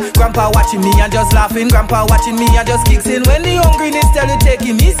attack. Grandpa watching me and just laughing. Grandpa watching me and just kicks in. When the hungriness tell you take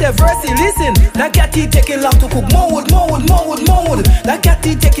him, he say Versi, listen. That cat he taking long to cook more wood. That cat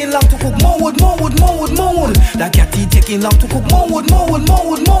he taking long to cook more wood. That cat he taking long to cook more wood.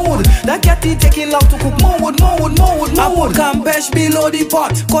 That cat he taking long to cook more wood. I put campeche below the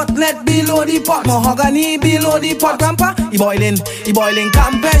pot, cutlet below the pot, mahogany below the pot. Grandpa, he boiling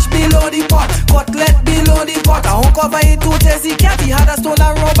campeche below the pot, cutlet below the pot. I won't cover it to test the cat. He had a stone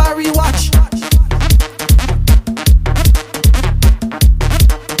and robbery watch.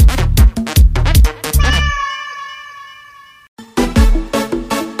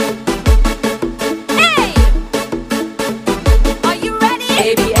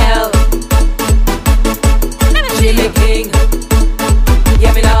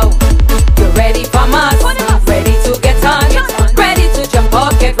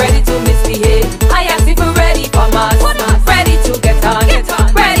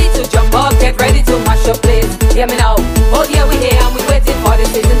 Hear me now, oh yeah we here and we waiting for the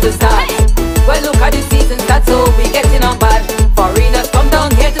season to start. Well look at the season start, so we getting on bad. Foreigners come down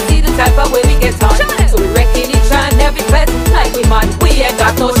here to see the type of way we get on. So we wrecking each and every place like we man. We ain't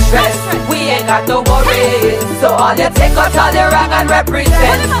got no stress, we ain't got no worries. So all you take out all the rag and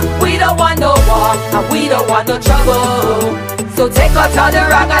represent. We don't want no war and we don't want no trouble. So take out all the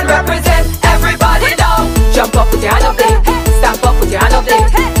rag and represent. Everybody now, jump up with your hand up there. Stamp up with your hand up there.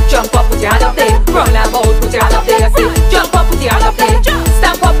 Jump up with your hand up there. Run about, put your hand up there. Say, jump up, put your hand up there.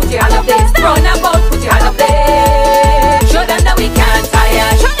 Stamp up, put your hand up there. Run about, put your hand up there. Show them that we can't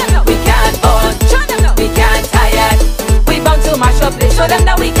tire. We can't burn. We can't tire. We bound to mash up this. Show them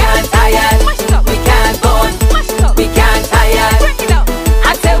that we can't tire. We can't burn. We can't tire.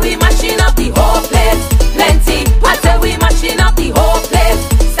 I say we mashing up the whole place. Plenty. I say we mashing up the whole place.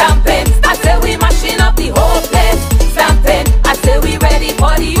 Stamping. I say we mashing up the whole place. Stamping. I say we ready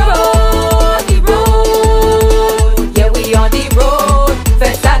for the road.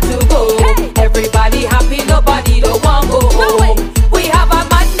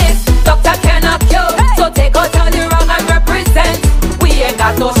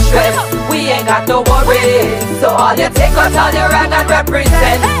 Got no worries, so all you take out all the rag and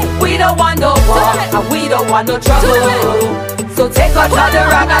represent. We don't want no war and we don't want no trouble. So take out all the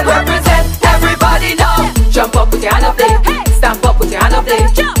rag and represent. Everybody now, jump up with your hand up there. Stamp up with your hand up there.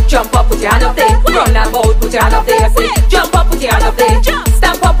 Jump up with your hand up there. Run about, put your hand up there. Say, jump up with your hand up there.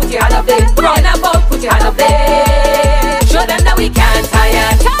 Stamp up with your hand up there. Run about, put your hand up there. Show them that we can't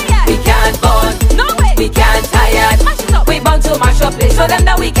tire. We can't burn. We can't tire. We bound to mash up this. Show them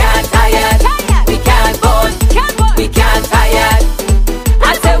that we can't tire. We can't burn. We can't tire.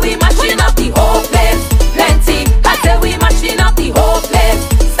 I say we mashing up the whole place. Plenty. I say we mashing up the whole place.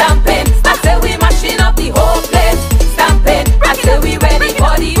 Stamping. I say we mashing up the whole place. Stamping. I say we ready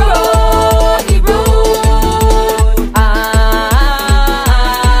for the road. The road.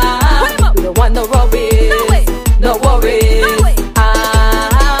 We don't want no worries. No worries.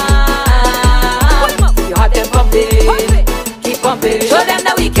 You have them pumping. Keep pumping. Show them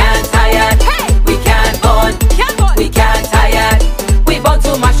that we can't tire. We can't burn. We can't tire. We bound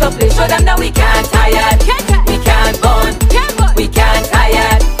to mash up place. Show them that we can't tire. We can't burn. We can't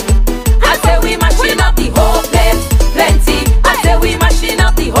tire. I say we mashing up the whole place. Plenty. I say we mashing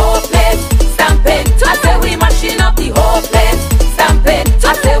up the whole place. Stamping. I say we mashing up the whole place. Stamping.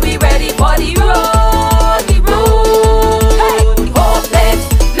 I say we ready for the road. The road. The whole place.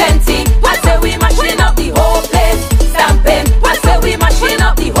 Plenty. I say we mashing up the whole place. Stamping. I say we mashing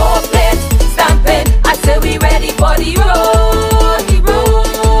up the whole place. Stamping. I say we ready for the road. The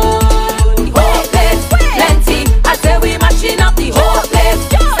road. The whole place. Plenty. I say we mashing up the whole place.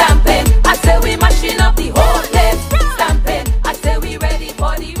 Stamping. I say we mashing up the whole place. Stamping. I say we ready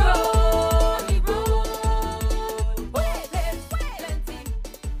for the road. The road. Whole place. Plenty.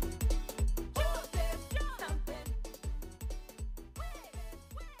 Whole place. Stamping.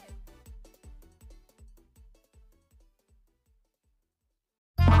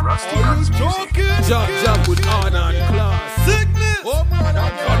 Jump with honor and class. Sickness. Oh man,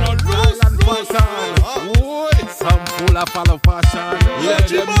 I'm gonna lose pattern. Some full of follow fashion. Let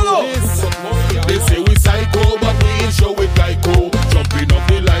them know this. They say we psycho, but we ain't show it psycho. Jumping off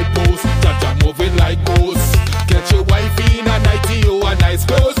the light post, Jaja moving like ghosts. Catch your wife in a nightie or a nice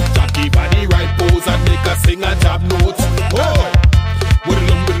clothes. sing a job note. Oh, with a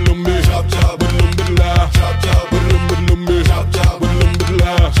lumbe, chop chop, with a lumbe la, chop chop, with a lumbe, chop chop, with a lumbe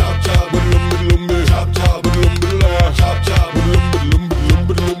la, chop chop, with a lumbe, chop chop, with a lumbe la, chop chop, with a lumbe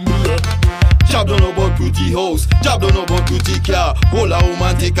la. Job don't know about pretty house, job don't know about pretty car. Hold a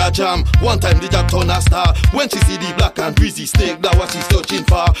woman take a jam. One time the job turn a star. When she see the black and greasy snake, that what she's searching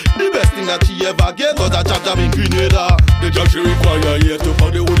for. The best thing that she ever get was a job in Grenada. The job she require, yeah, to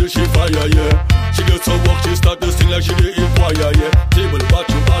find the wood she fire, yeah. She gets some work, she start to sing like she the inquire, yeah. Table,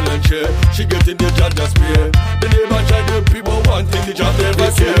 bathroom, ball and chair. She get in the job just pay. The neighbor try the people wanting the job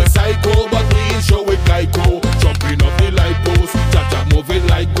never care. We psycho, but we ain't show with Geico. Jumping off the light post, job moving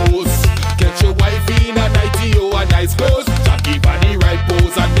like ghosts. Get your wife in a nightie or a nice clothes. Job give her the right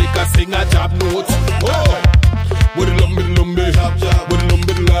pose and make her sing a job note. Oh, with a lumbe, chop chop, with a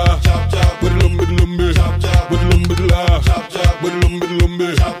lumbe la, chop chop, with a lumbe, chop chop, with a lumbe la, chop chop, with a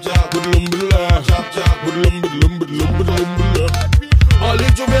lumbe, chop chop, with a lumbe la, chop chop, with a lumbe la. All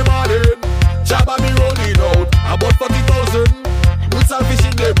in Juve morning, job a be rolling out about 40,000. With selfish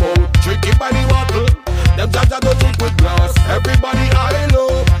in their mouth, drinking by the bottle. Them jobs don't drink with glass. Everybody high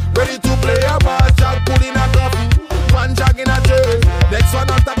low, ready to play a match. Job pulling a coffee, one jog in a chain. Next one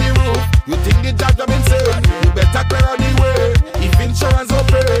on top the roof. You think the job insane? You better clear on the way. If insurance will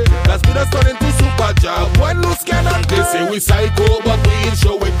pay, that's been us turn into super job. When loose cannot they say we psycho, but we ain't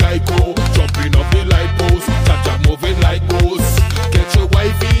show with Geico. Jumping off the light post, job moving like ghosts. Get your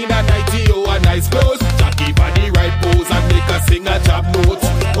wife in a nightie or a nice clothes. Job give her the right pose and make her sing a job note.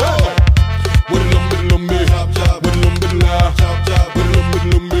 Oh, with a lumbe, chop chop, with a lumbe la, chop chop, with a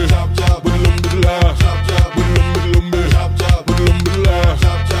lumbe, chop chop, with a lumbe la, chop chop, with a lumbe, chop chop, with a lumbe la,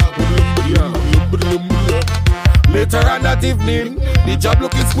 chop chop, with a lumbe la. Later on that evening, the job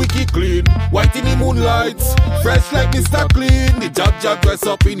looking squeaky clean, white in the moonlights, fresh like Mr. Clean. The job dress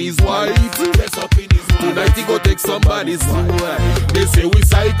up in his white, dress up in his white. Tonight he go take somebody's wife. They say we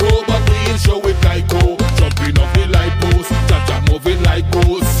psycho, but we ain't show with Geico. Jumping off the light post, job moving like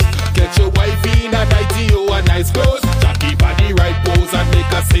ghosts. Get your wife in a nightie or a nice clothes. Job give her the right pose and make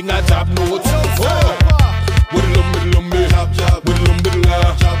her sing a job note. Oh, with a lumbe, chop chop, with a lumbe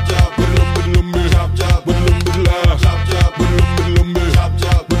la, chop chop, with a lumbe, chop chop, with a lumbe la, chop chop, with a lumbe, chop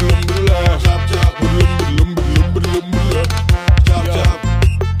chop, with a lumbe la, chop chop, with a lumbe la, chop chop.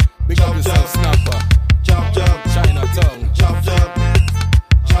 Big up yourself, snapper. Chop chop, Chinatown. Chop chop,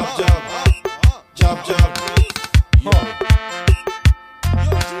 chop chop, chop chop.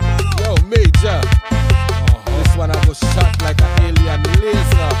 Yo, Major. This one I go shot like an alien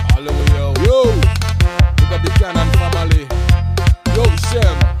laser. All the way, yo. Big up the Cannon family. Yo,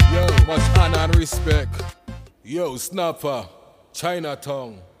 Shem. Yo, much honor and respect. Yo, Snapper.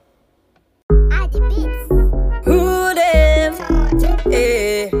 Chinatown. Who them?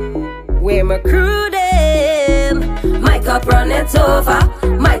 Eh, where my crew them? My cup run it over,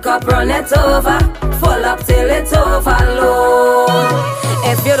 my cup run it over. Full up till it's overload.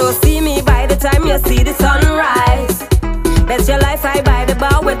 If you don't see me by the time you see the sunrise, bet your life I buy the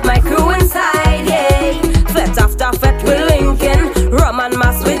bar with my crew inside, yeah. Fet after fet we linking, rum and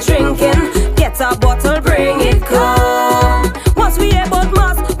mass we drinking. Get a bottle, bring it come. Once we about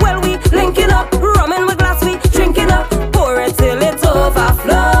mass, well we linking up. Rum in my glass we drinking up. Pour it till it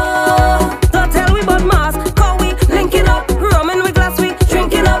overflow. Don't tell we about mass, cause we linking up. Rum in my glass we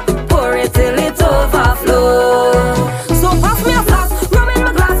drinking up. Pour it till it overflow. So pass me a glass, rum in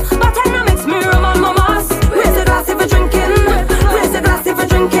my glass, but I know mix me rum on my mass. Raise the glass if you're drinking, raise the glass if you're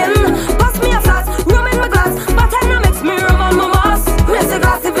drinking. Pass me a glass, rum in my glass, but I know mix me rum on my mass. Raise the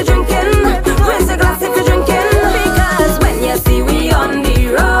glass if you're drinking, raise the glass if you're drinking. Because when you see we on the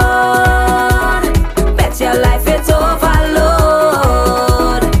road, bet your life it's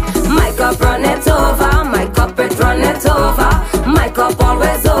overload. My cup run it over, my cup it run it over. My cup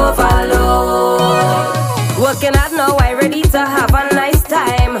always overload. Working hard now, I ready to have a nice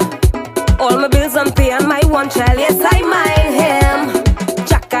time. All my bills on pay and my one child, yes I mind him.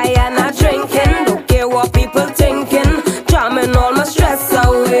 Jack I and a drinking, don't care what people thinking. Jamming all my stress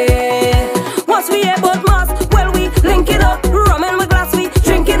away. Once we about mass, well we link it up. Rum in my glass we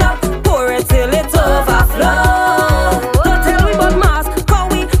drink it up. Pour it till it overflow. Don't tell me about mass, cause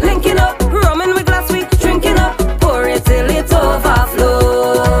we link it up. Rum in my glass we drink it up. Pour it till it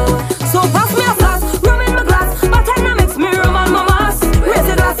overflow. So pass me a glass, rum in my glass, but I know mix me rum on my mass.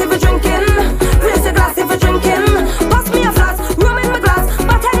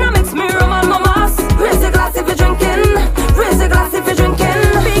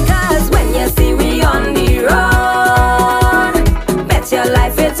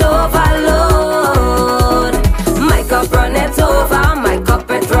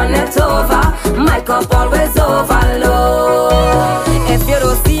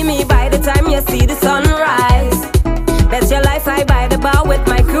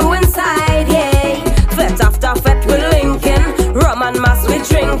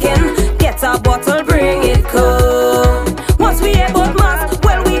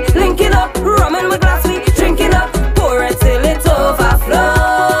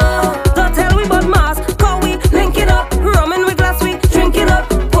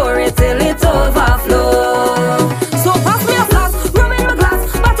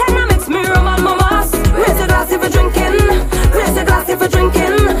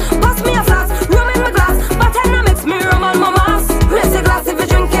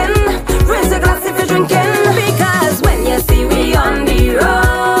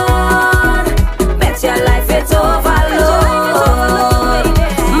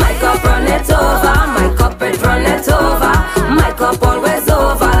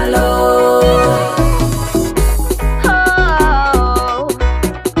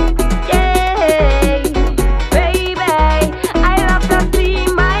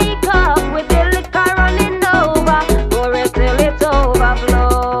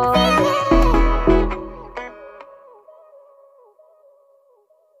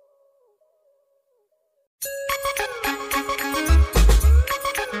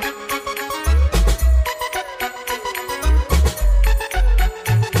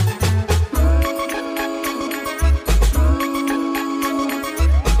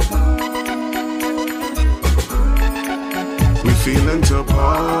 feeling to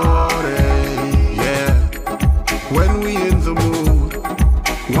party, yeah. When we in the mood,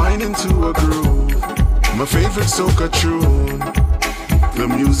 whining to a groove, my favorite soca tune. The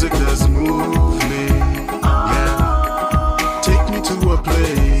music does move me, yeah. Take me to a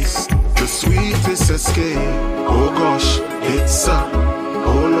place, the sweetest escape. Oh gosh, it's a,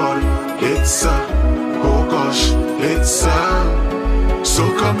 oh Lord, it's a, oh gosh, it's a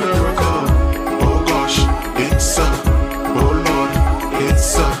soca miracle. Oh gosh, it's a, oh Lord,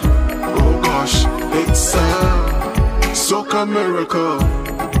 it's a, oh gosh, it's a soca miracle.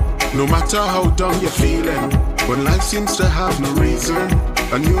 No matter how down you're feeling, when life seems to have no reason,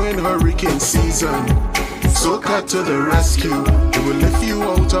 and you're in hurricane season, soca to the rescue. It will lift you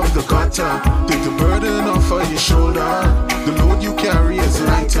out of the gutter, take the burden off of your shoulder. The load you carry is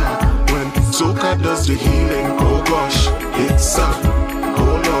lighter when soca does the healing. Oh gosh, it's a,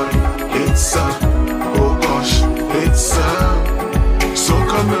 oh Lord, it's a, oh gosh, it's a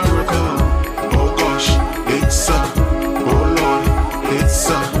soca miracle. Oh gosh, it's a, oh Lord, it's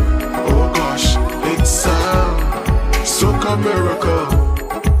a, oh gosh, it's a soca miracle.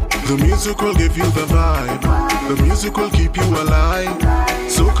 The music will give you the vibe, the music will keep you alive.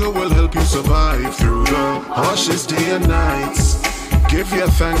 Soca will help you survive through the harshest day and nights. Give your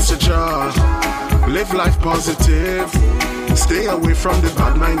thanks to Jah, live life positive. Stay away from the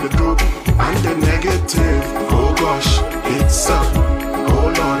bad-minded group and the negative. Oh gosh, it's a,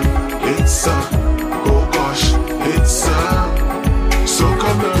 oh Lord, it's a, oh gosh, it's a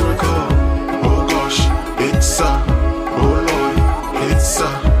soca miracle. Oh gosh, it's a, oh Lord, it's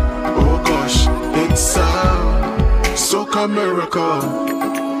a, oh gosh, it's a soca miracle.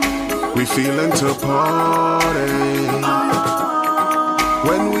 We feeling to party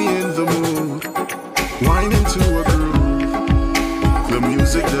when we in the mood, whining to a groove. The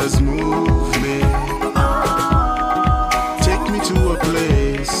music does move me. Take me to a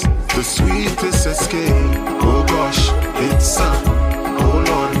place, the sweetest escape. Oh gosh, it's a, oh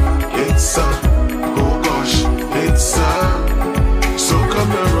Lord, it's a, oh gosh, it's a soca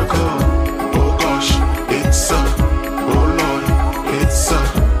miracle. Oh gosh, it's a, oh Lord, it's a,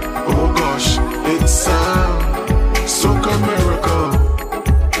 oh gosh, it's a soca miracle.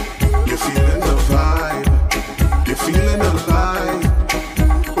 You're feeling the vibe, you're feeling alive.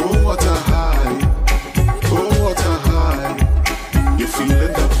 Oh what a high, oh what a high. You're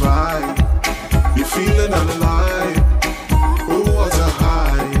feeling the vibe, you're feeling alive. Oh what a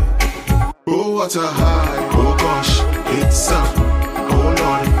high, oh what a high. Oh gosh, it's a, oh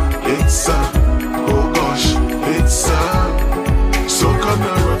Lord, it's a, oh gosh, it's a soca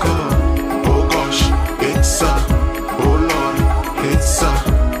miracle. Oh gosh, it's a, oh Lord, it's a,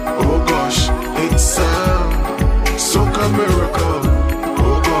 oh gosh, it's a soca miracle.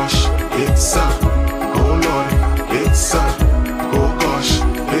 Oh gosh, it's a, oh Lord, it's a, oh gosh,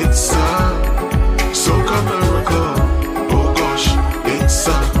 it's a soca miracle. Oh gosh, it's a,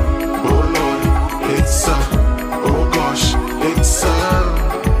 oh Lord, it's a, oh gosh, it's a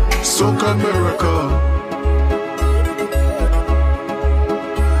soca miracle.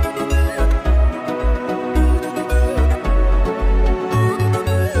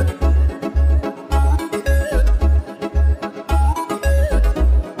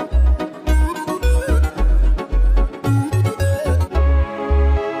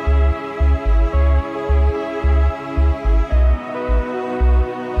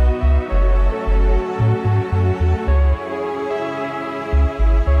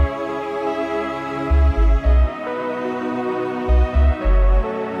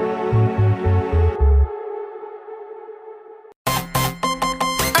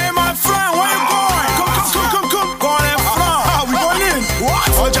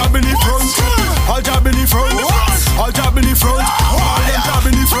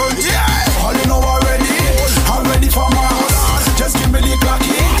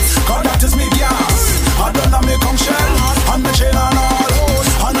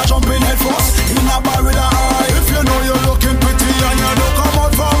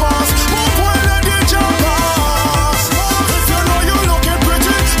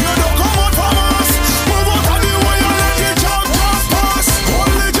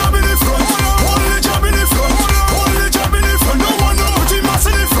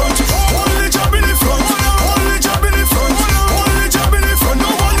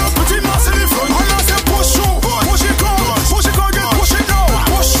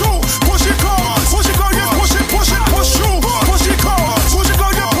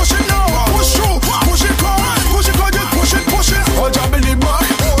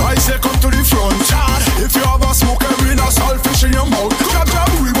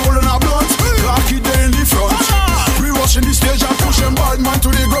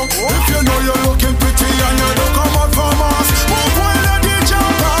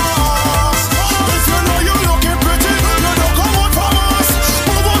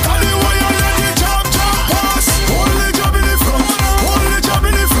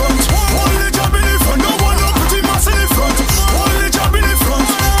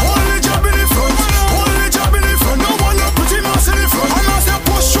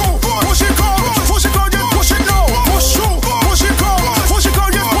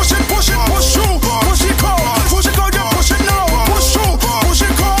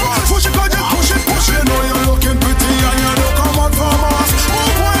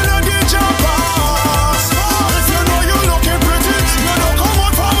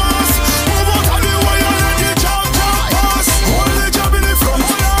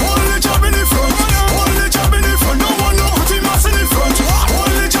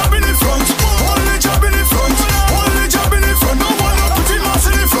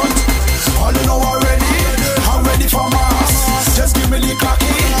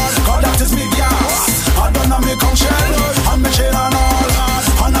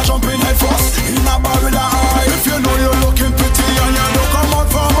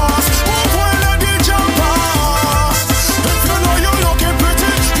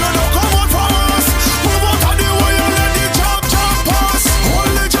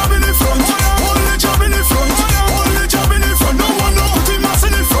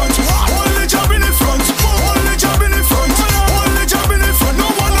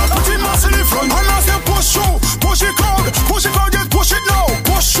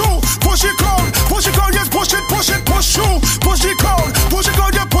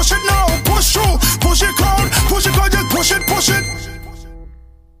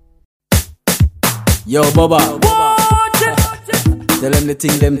 Yo, Baba. Tell them the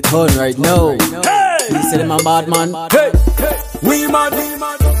thing them turn right now. Hey! You say them a bad man. Hey! We mad.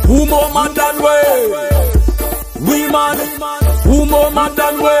 Who more mad than we? We mad. Who more mad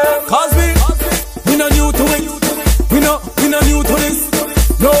than we? Cause we not new to it. We not new to this.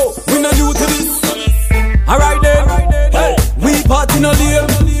 No, we not new to this. Alright then. Hey! We party no lame,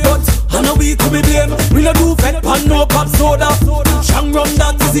 but I know we to be blamed. We no do fat pan, no pop soda. Chang rum,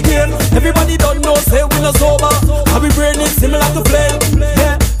 that is the game. Everybody don't know, say we no sober. How we brain it similar to flame.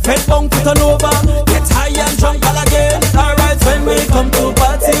 Yeah, fat bong to turn over. Get high and drunk all again. Alright, when we come to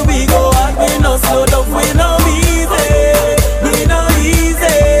party, we go hard. We no slow down, we no easy. We no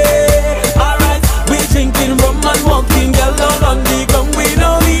easy. Alright, we drinking rum and walking girl down on the ground. We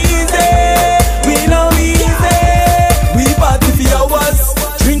no easy. We no easy. We party for hours.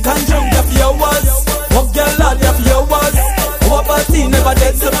 Drink and drunk for hours. Walk girl lad for hours. Our party never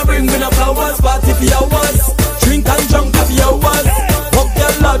dead, so I bring in a flowers. Party for hours. Drink and drunk for hours. Walk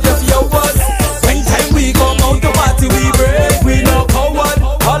girl lad for hours. When time we come out to party, we break. We no coward.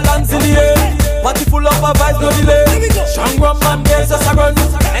 All hands in the air. Party full of a vibes, no delay. Strong rum and there's just a run.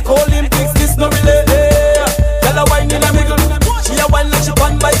 Echo Olympics, this no relay. Girl a wine in a middle. She a wine like she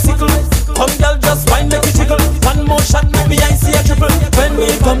on bicycle. Come girl, just wine make it tickle. One more shot, maybe I see a triple. When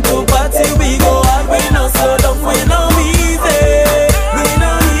we come to party, we go hard. We no slow down, we no easy. We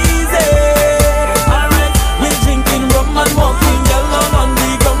no easy. Alright, we drinking rum and walking girl on the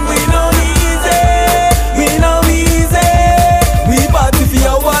ground. We no easy. We no easy. We party for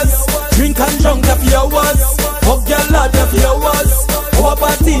hours. Drink and drunk for hours. Fuck girl lad for hours. Our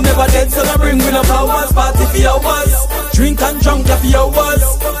party never dead, so I bring with the flowers. Party for hours. Drink and drunk for hours.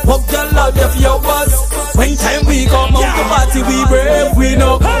 Fuck girl lad for hours. When time we come out to party, we brave. We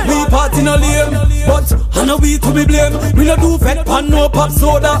know we party no lame, but I know we to be blamed. We no do fat pan, no pop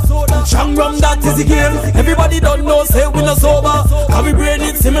soda. Chang rum, that is the game. Everybody don't know, say we no sober. How we brain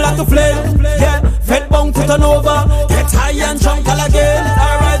it similar to flame. Yeah, fat bong to turn over. Get high and drunk all again.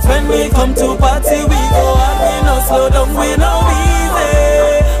 Alright, when we come to party, we go hard. We no slow down, we no easy.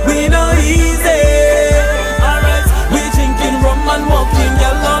 We no easy. Alright, we drinking rum and walking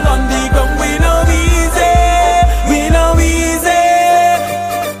along on the ground. We no easy. We no easy.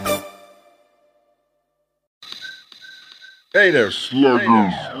 Hey there,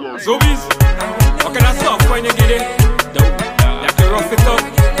 sluggers. Zombies, what kind of stuff when you get it? You have to rough it up.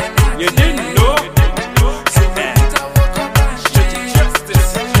 You didn't know?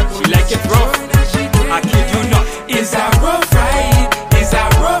 She like it rough. I kid you not. Is a rough ride? Is a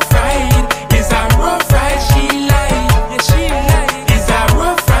rough ride? Is a rough ride? She like, yeah, she like. Is a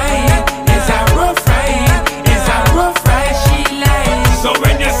rough ride? Is a rough ride? Is a rough ride? She like. So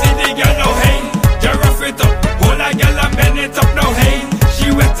when you see the girl, no hey, you rough it up. Hold a girl and bend it up, no hey.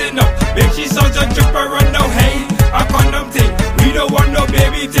 She wetting up, make she sound a tripper run, no hey. A condom thing, we don't want no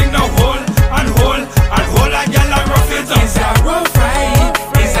baby thing, no hold and hold and hold a girl and rough it up. Is a rough ride?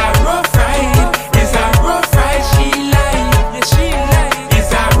 Is a rough ride? Is a rough ride? She like, yeah, she like.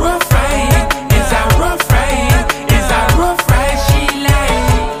 Is a rough ride? Is a rough ride? Is a rough ride? She like.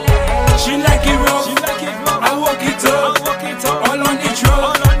 She like it rough. I walk it up. All on the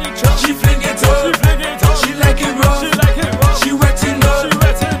truck. She fling it up. She like it rough. She wetting up.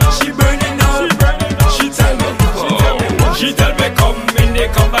 She burning up. She tell me, She tell me come in the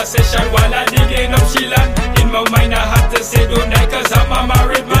conversation while I digging up she land. In my mind I had to say don't die cause I'm a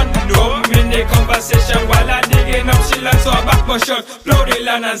married man. Come in the conversation while I digging up she land. So I back my shot, blow the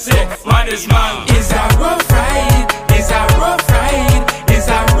land and say man is man. is a rough ride? Is a rough ride? Is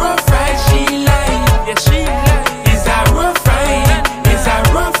a rough ride? She like, yeah, she like. Is a rough ride? Is a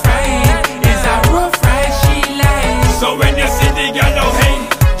rough ride? Is a rough ride? She like. So when you see the girl no hey,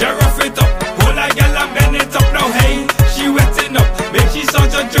 you rough it up. Hold a girl and bend it up no hey. She wetting up, make she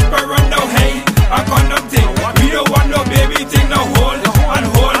sound a dripper run no hey. A condom thing, we don't want no baby thing, no hold and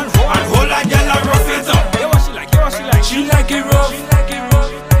hold and hold a girl and rough it up. Yeah, what she like? Yeah, what she like? She like it rough.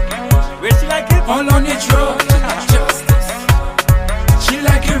 Where she like it? All on the truck. She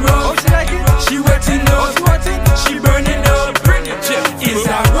like it rough. She wetting up. She burning up. Is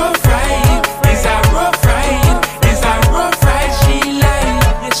a rough ride? Is a rough ride? Is a rough ride? She like,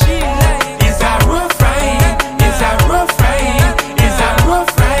 yeah, she like. Is a rough ride? Is a rough ride? Is a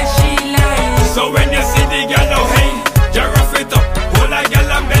rough ride? She like. So when you see the girl no hey, you rough it up. Hold a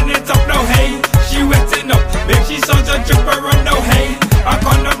girl and bend it up no hey. She wetting up, make she sound a dripper run no hey. A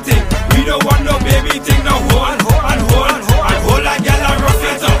condom thing, we don't want no baby thing, no hold and hold and hold a girl and rough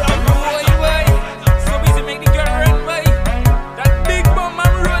it up. So busy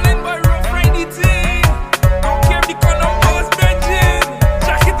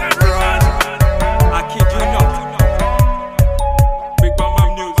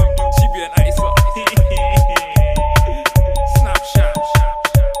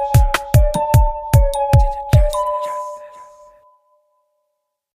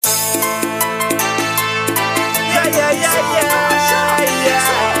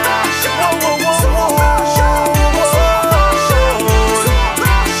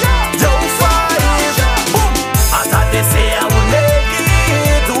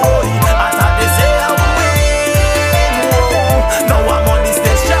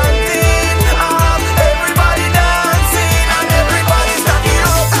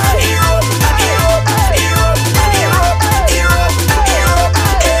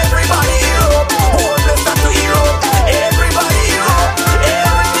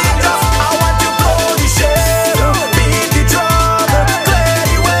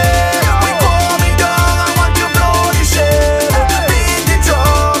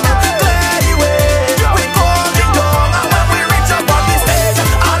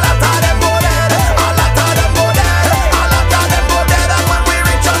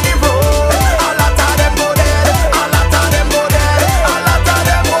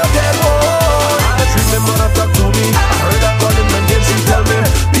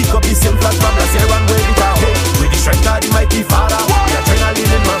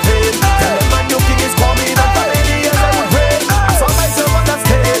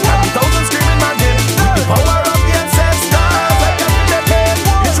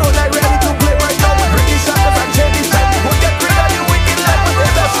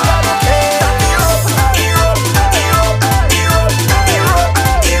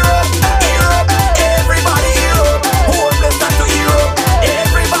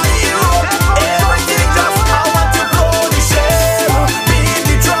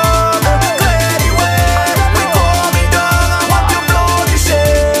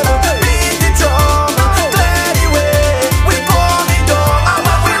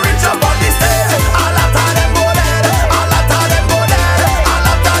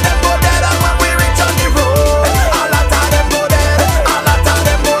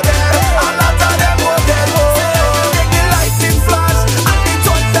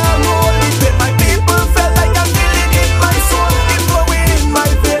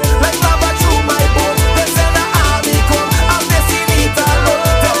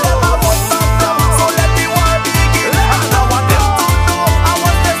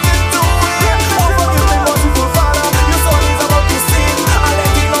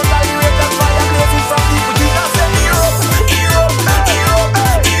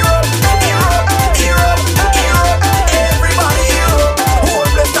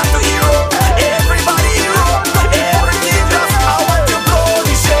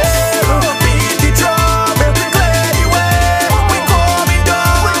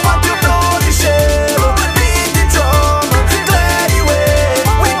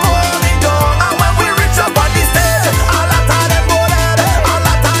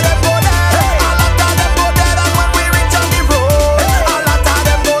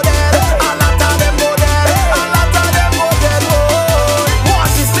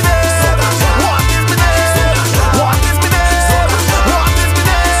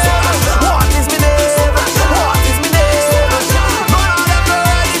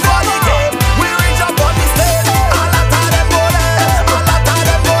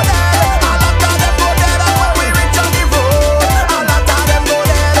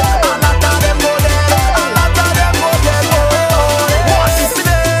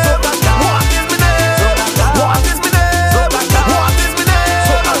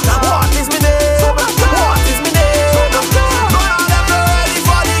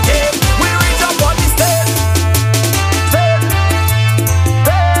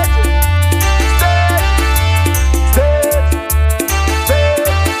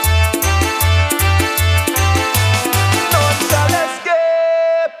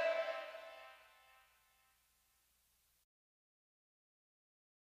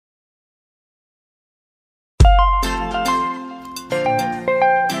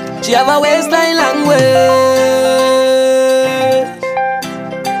she have a waistline language.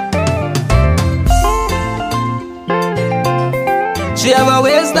 She have a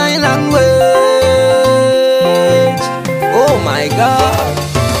waistline language. Oh my God.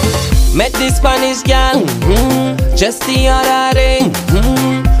 Met this Spanish gal, just the other day.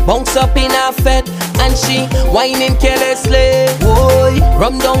 Bounce up in her fat and she whining carelessly. Boy,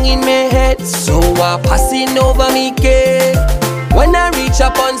 rum down in my head, so I passing over me cake. When I reach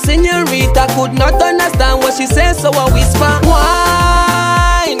up on Senorita, could not understand what she says, so I whisper,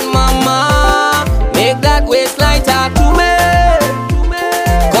 wine, mama, make that waistline talk to me.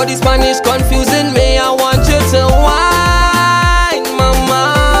 Cause the Spanish confusing me, I want you to wine,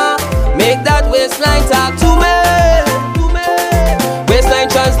 mama, make that waistline talk to me.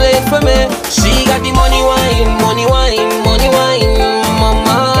 Waistline translate for me. She got the money wine, money wine, money wine.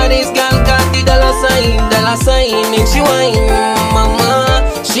 Mama, this girl got the dollar sign, and she wine, mama.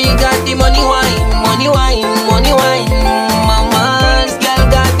 She got the money wine, money wine, money wine. Mama, this girl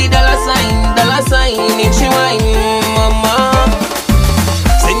got the dollar sign, and she wine, mama.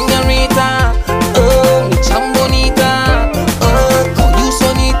 Senorita, oh, mi chambonita, oh, call you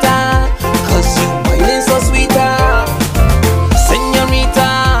sonita, cause you whining so sweeta. Senorita,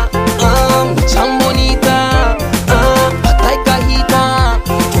 mi chambonita, hot like a heater,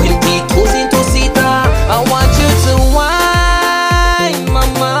 20 toes into Sita. I want you to wine,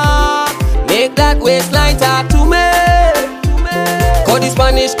 mama, make that waistline talk to me. Cause the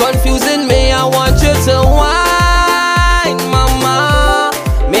Spanish confusing me, I want you to wine, mama,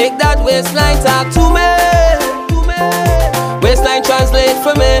 make that waistline talk to me. Waistline translate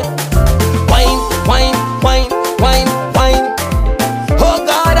for me. Wine, wine, wine, wine, wine. Oh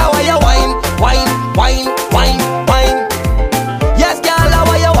God, how are you wine, wine, wine, wine, wine. Yes, girl, how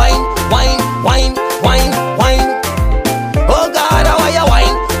are you wine, wine, wine, wine, wine. Oh God, how are you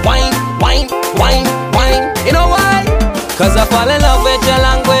wine, wine, wine, wine, wine. You know why? Cause I fall in love with your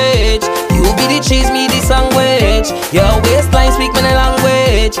language. You be the cheese, me the sandwich. Your waistline speak my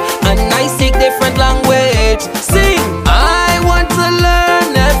language, and I speak different language. Sing. I want to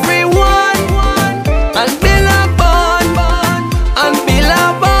learn everyone and build a bond, and build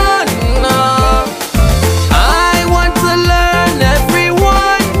a bond. I want to learn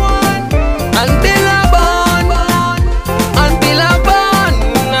everyone and build a bond, and build a bond.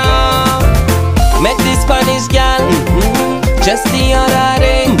 Met this Spanish gal, just the other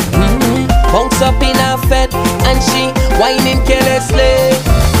day. Bounce up in her fat and she whining carelessly.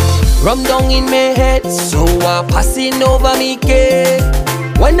 Rum down in my head, so I passing over me cake.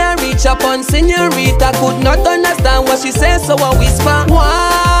 When I reach up on Senorita, could not understand what she says, so I whisper,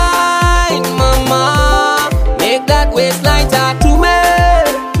 wine, mama, make that waistline talk to me.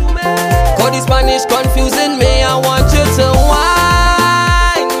 Cause the Spanish confusing me, I want you to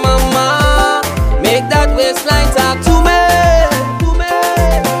wine, mama, make that waistline talk to me.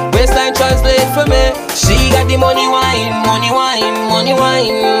 Waistline translate for me. She got the money wine, money wine, money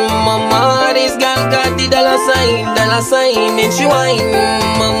wine. Mama, this girl got the dollar sign, and she wine,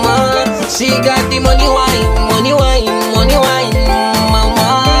 mama. She got the money wine, money wine, money wine.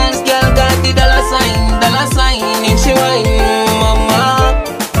 Mama, this girl got the dollar sign, and she wine, mama.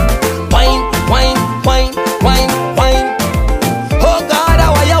 Wine, wine, wine, wine, wine. Oh God,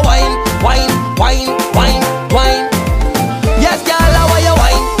 how are you wine, wine, wine, wine, wine. Yes, girl, how are you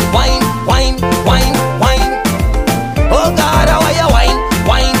wine, wine, wine, wine, wine. Oh God, how are you wine,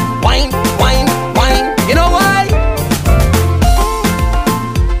 wine, wine, wine, wine. You know why?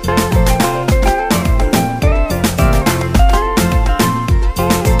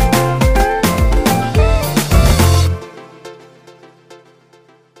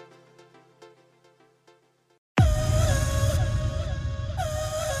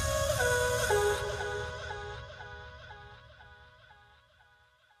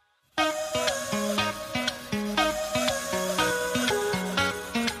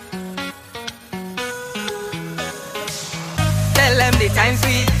 Tell them the time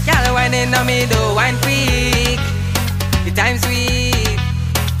sweet, y'all whining on me, do wine quick. The time sweet,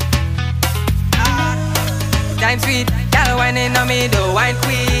 the time sweet, y'all whining on me, do wine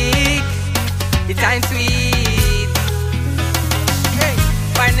quick. The time sweet, hey,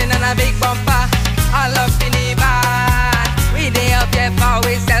 whining on a big bumper, all up in the van. We day up here for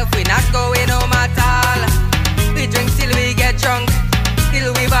ourselves, we not going home at all. We drink till we get drunk,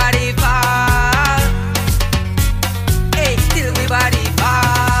 till we body fall. Hey, till we body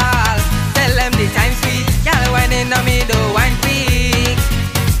fall. Tell them the time sweet, y'all whining on me, do wine quick.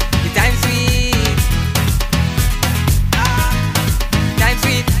 The time sweet, time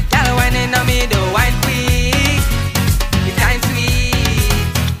sweet, y'all whining on me, do wine quick. The time sweet.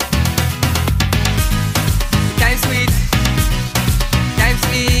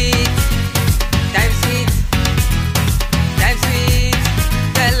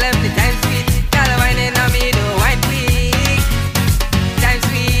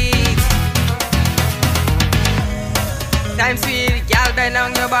 bend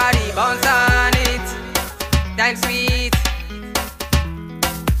down your body, bounce on it. Time sweet.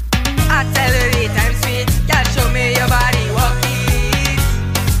 I tell you the time sweet. Girl, show me your body, walk it.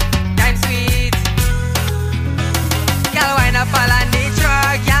 Time sweet. Girl, wind up all on the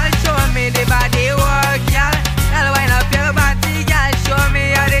truck. Girl, show me the body work. Girl, wind up your body. Girl, show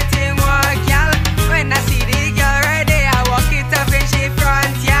me how the thing work. Girl, when I see the girl right there, I walk it up and she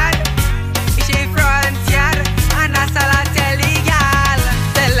front yard. She front yard. And that's all I tell the girl.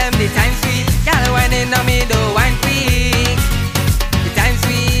 Tell them the time sweet. Girl, winding on me, do wine quick. The time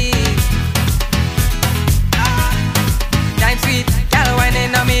sweet. Time sweet. Girl,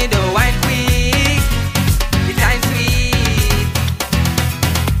 winding on me, do wine quick. The time sweet.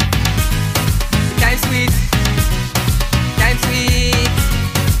 The time sweet. Time sweet.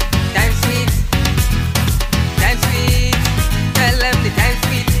 Time sweet. Time sweet. Tell them the time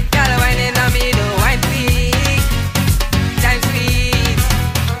sweet. Girl, winding on me, do wine quick. Time sweet.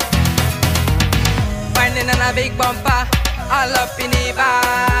 Winding on a big bumper, all up in the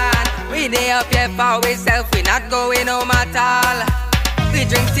van. We day up here for ourselves, we not going home at all. We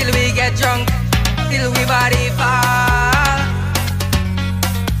drink till we get drunk, till we body fall.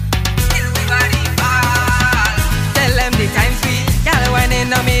 Till we body fall. Tell them the time sweet. Girl,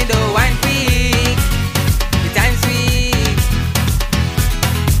 winding on me, do wine quick. The time sweet.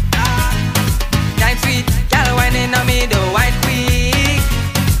 Time sweet. Girl, winding on me, do wine quick.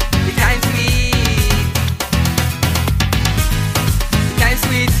 The time sweet. The time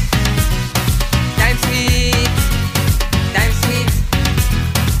sweet. Time sweet. Time sweet.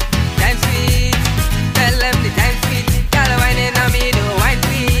 Time sweet. Tell them the time sweet. Girl, winding on me, do wine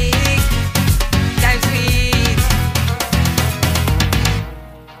quick. Time sweet.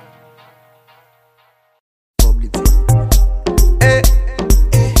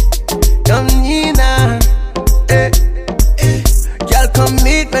 Come Nina, girl, come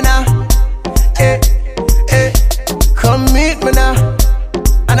meet me now, come meet me now.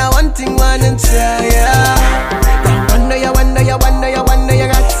 And I one thing want to tell ya. Wonder ya got.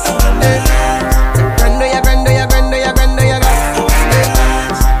 Grando ya got.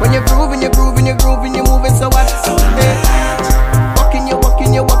 When you're grooving, you're moving so what?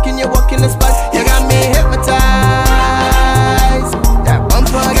 Walking the spot. You got me hypnotized. That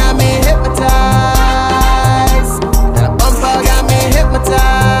bumper got me hypnotized. That bumper got me hypnotized.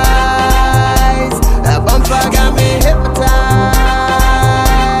 That bumper got me hypnotized.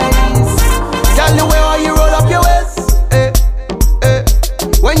 Girl, the way how you roll up your waist,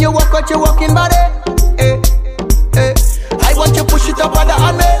 when you walk out, you're walking body, I want you push it up harder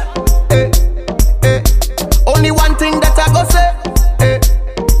on me, Only one thing that I go say,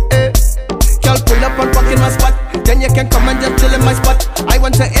 girl, pull up and walk in my spot. Then you can come and just chill in my spot. I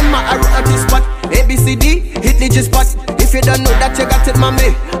want to in my R&T spot. ABCD, hit the G spot. If you don't know that, you got it,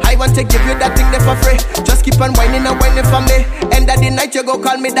 mommy. I want to give you that thing there for free. Just keep on whining and whining for me. End of the night, you go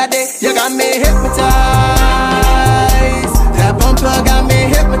call me daddy. You got me hypnotized. That bumper got me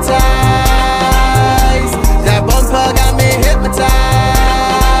hypnotized. That bumper got me hypnotized.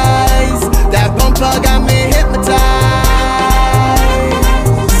 That bumper got me hypnotized.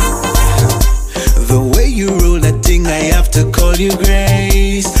 The way you roll that thing, I have to call you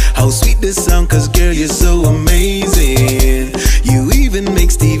Grace. How sweet the sound, cause girl, you're so amazing. You even make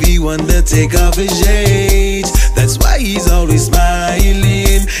Stevie Wonder take off his shades. That's why he's always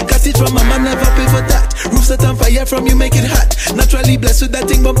smiling. Cut it from a man, never pay for that. Roof set on fire from you, make it hot. Naturally blessed with that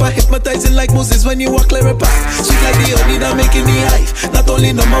thing, bumper hypnotizing like Moses when you walk like a path. Sweet like the honey that making me hive. Not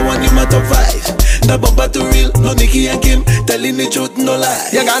only number one, you my top 5. That bumper too real, no Nicky and Kim. Telling the truth, no lie.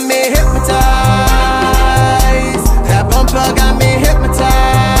 You got me hypnotized. That bumper got me hypnotized.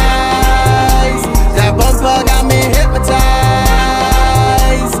 That bumper got me hypnotized.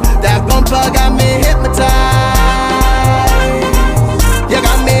 That bumper got me hypnotized. You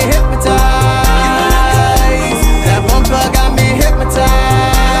got me hypnotized. That bumper got me hypnotized.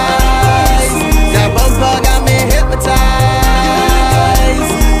 That bumper got me hypnotized.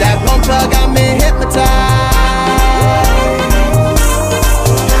 That bumper got me hypnotized.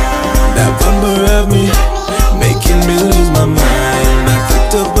 That bumper of me, making me lose my mind. I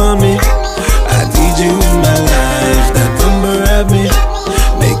clicked up on me, I need you in my life. That bumper of me,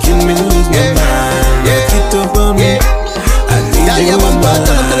 making me lose my mind. I clicked up on me, I need you in my life.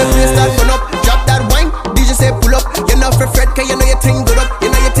 Turn up to the place, start run up. Drop that wine, DJ say pull up. You know for Fred, cause you know your thing good up. You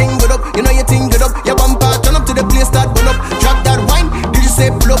know your thing good up, you know your thing good up. Your bumper, turn up to the place, start run up. Drop that wine, DJ say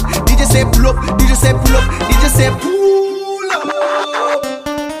pull up. DJ say pull up, DJ say pull up, DJ say pull up.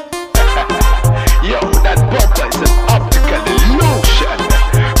 Yo, that bumper is an optical illusion.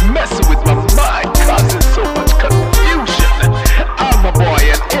 Messing with my mind, causing so much confusion. I'm a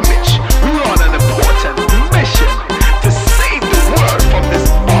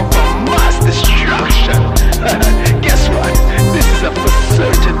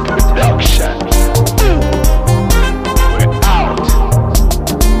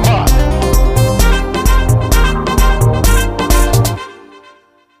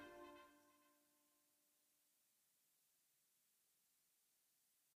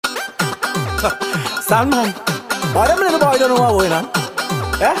Sandman, why them little boy don't know what's going on?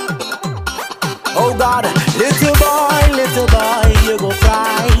 Yeah? Oh God, little boy, you go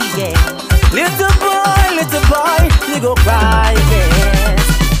cry, yeah. Little boy, you go cry, yeah.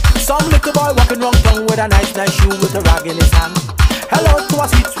 Some little boy walking wrong tongue with a nice shoe with a rag in his hand. Hello to a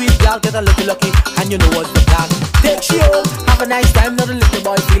sweet girl, get a little lucky, and you know what's the plan. Take she home, have a nice time, now the little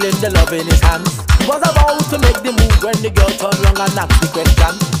boy feeling the love in his hands. He was about to make the move when the girl turned wrong and asked the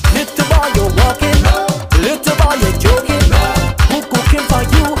question. Little boy, you're walking, little boy, you're joking. Who cooking for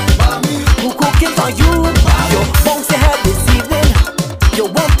you? Who cooking for you? You bounce your head this evening, you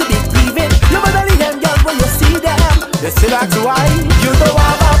want to be grieving. You better leave them girls when you see them. They say that's why you don't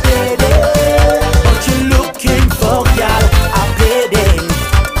have a baby, but you're looking for girl.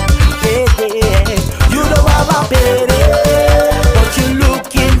 You don't have a payday, but you're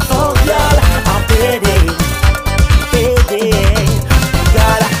looking for girl. A payday.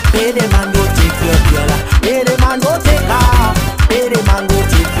 Girl, payday man go take your girl. Payday man go take her. Payday man go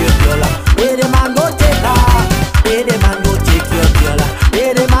take your girl. Payday man go take her. Payday man go take your girl.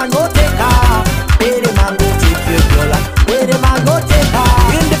 Payday man go take her. Payday man go take your girl. Payday man go take her.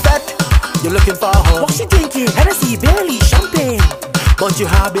 In the fete, you're looking for her. What she drinking? Hennessy, Bailey, champagne. But you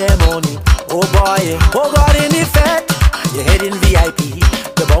have your money. Oh boy, oh God, in effect, you're heading VIP.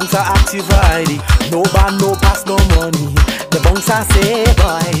 The bouncer asks you for ID. No band, no pass, no money. The bouncer say,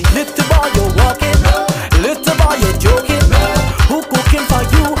 boy, little boy, you're walking. Little boy, you're joking. Who cooking for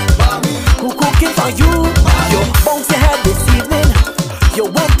you? Who cooking for you? You bounce your head this evening.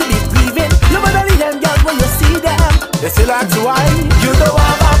 You want to be grieving. You better leave them girls when you see them. They say that's why you don't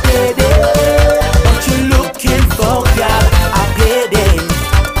have a payday, but you're looking for girl. A payday.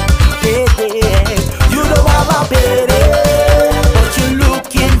 You don't have a payday, but you're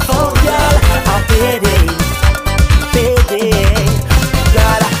looking for girl. A payday.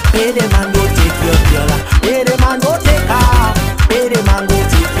 God, payday man go take your girl. Payday man go take her. Payday man go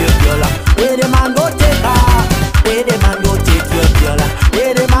take your girl. Payday man go take her. Payday man go take your girl.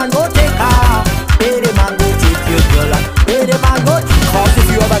 Payday man go take her. Payday man go take your girl. Payday man go take her. Cause if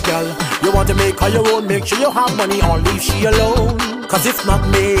you have a girl, you want to make her your own. Make sure you have money or leave she alone. Cause if not,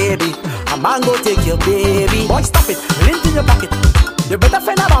 maybe a man go take your baby. Boy, stop it, lint in your pocket. You better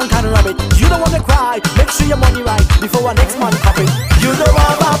find a bank and rob it. You don't wanna cry, make sure your money right before our next man pop it. You don't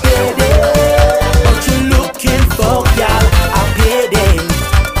have a payday, but you're looking for girl. A payday.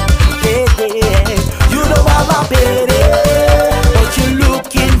 You don't have a payday, but you're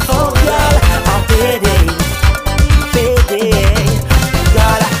looking for girl. A payday.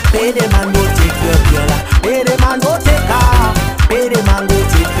 God, payday man go take your girl. Payday man go take her. Payday man go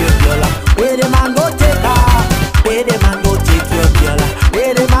take your girl. Payday man go take her. Payday man go take your girl.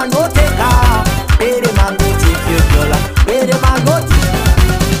 Payday man go take her. Payday man go take your girl. Payday man go take.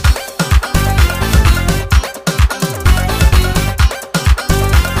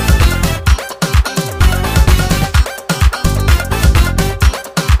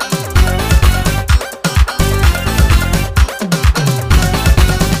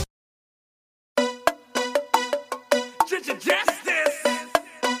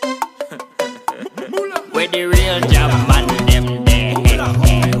 Where the real job man them there,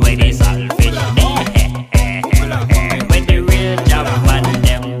 where the selfish there, where the real job man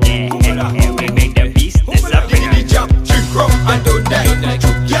them there, we make the business up. The job, drink rum and don't die,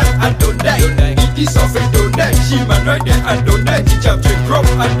 choke girl and don't die, eat this off and don't die, she man right there and don't die. The job, drink rum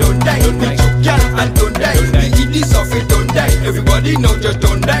and don't die, we choke girl and don't die, eat this off and don't die. Everybody know just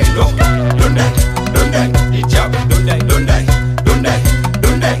don't die, no, don't die, don't die. The job, don't die, don't die, don't die,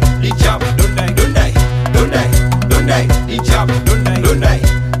 don't die. The job, don't die, don't die. Don't die, the job, don't die, don't die,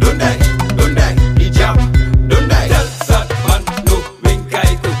 don't die, don't die, the job, don't die. Tell sad man, no, when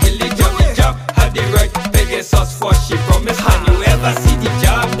guy go kill the job had the right, Pegasus for she promise. And you ever see the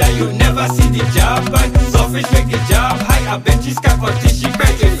job, that you never see the job, and selfish make the job high, I bet she sky until she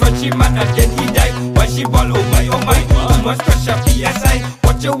cry, in front she man and then he die, when she ball, oh my, too much pressure, PSI,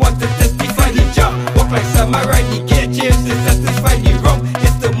 what you want to testify the job, walk like samurai, the gear change to satisfy the rum,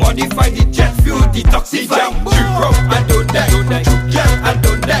 it's to modify the jet fuel, detoxify. Rum and don't die, choke girl and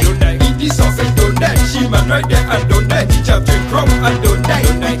don't die, eat this off and don't die, she man right there and don't die. The job, drink rum and don't die,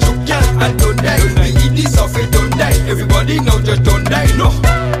 choke girl and don't die, eat this off and don't die. Everybody know just don't die, no,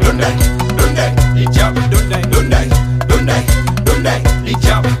 don't die, don't die. The job, don't die, don't die, don't die, don't die. The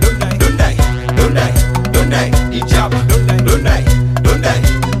job, don't die, don't die, don't die, don't die. The job, don't die, don't die, don't die,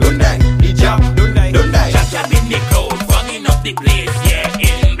 don't die. The job, don't die, don't die. Job in the crowd, fogging up the place, yeah,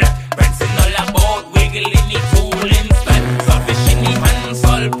 in black, prancing all about, wiggling it.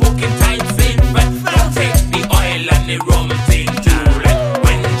 Poking tight fit, but don't take the oil and the rum thing too late.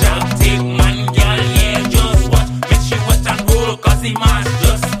 When job take man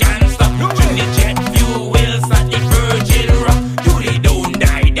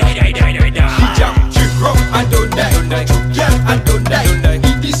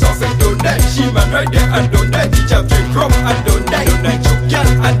right there and don't die. The job drink rum and don't die. Don't die, choke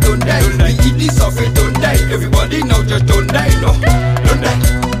girl and don't die. Don't die, eat this off it, don't die. Everybody now just don't die, no. Don't die,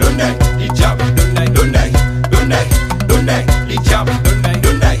 don't die. The job, don't die, don't die, don't die, don't die. The job, don't die,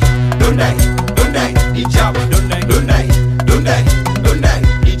 don't die, don't die, don't die. The job, don't die, don't die, don't die, don't die.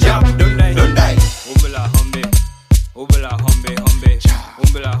 The job, don't die, don't die. Umbla humbe, umbla humbe, humbe,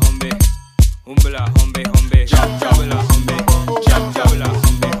 umbla humbe, umbla humbe, humbe, umbla humbe, umbla humbe,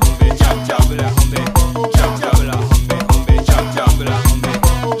 humbe, umbla humbe, umbla humbe, humbe, umbla humbe, umbla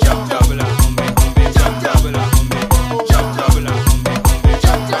humbe, humbe, umbla humbe,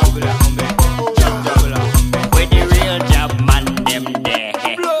 umbla humbe, umbla humbe. Where the real job man them there.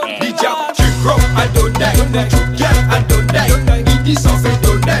 The job drink rum and don't die. Choke girl and don't die. Eat this off it,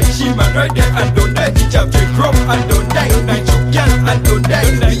 don't die. She man right there and don't die. The job drink rum and don't die. Choke girl and don't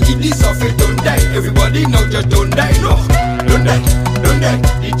die. Eat this off it, don't die. Everybody now just don't die, no.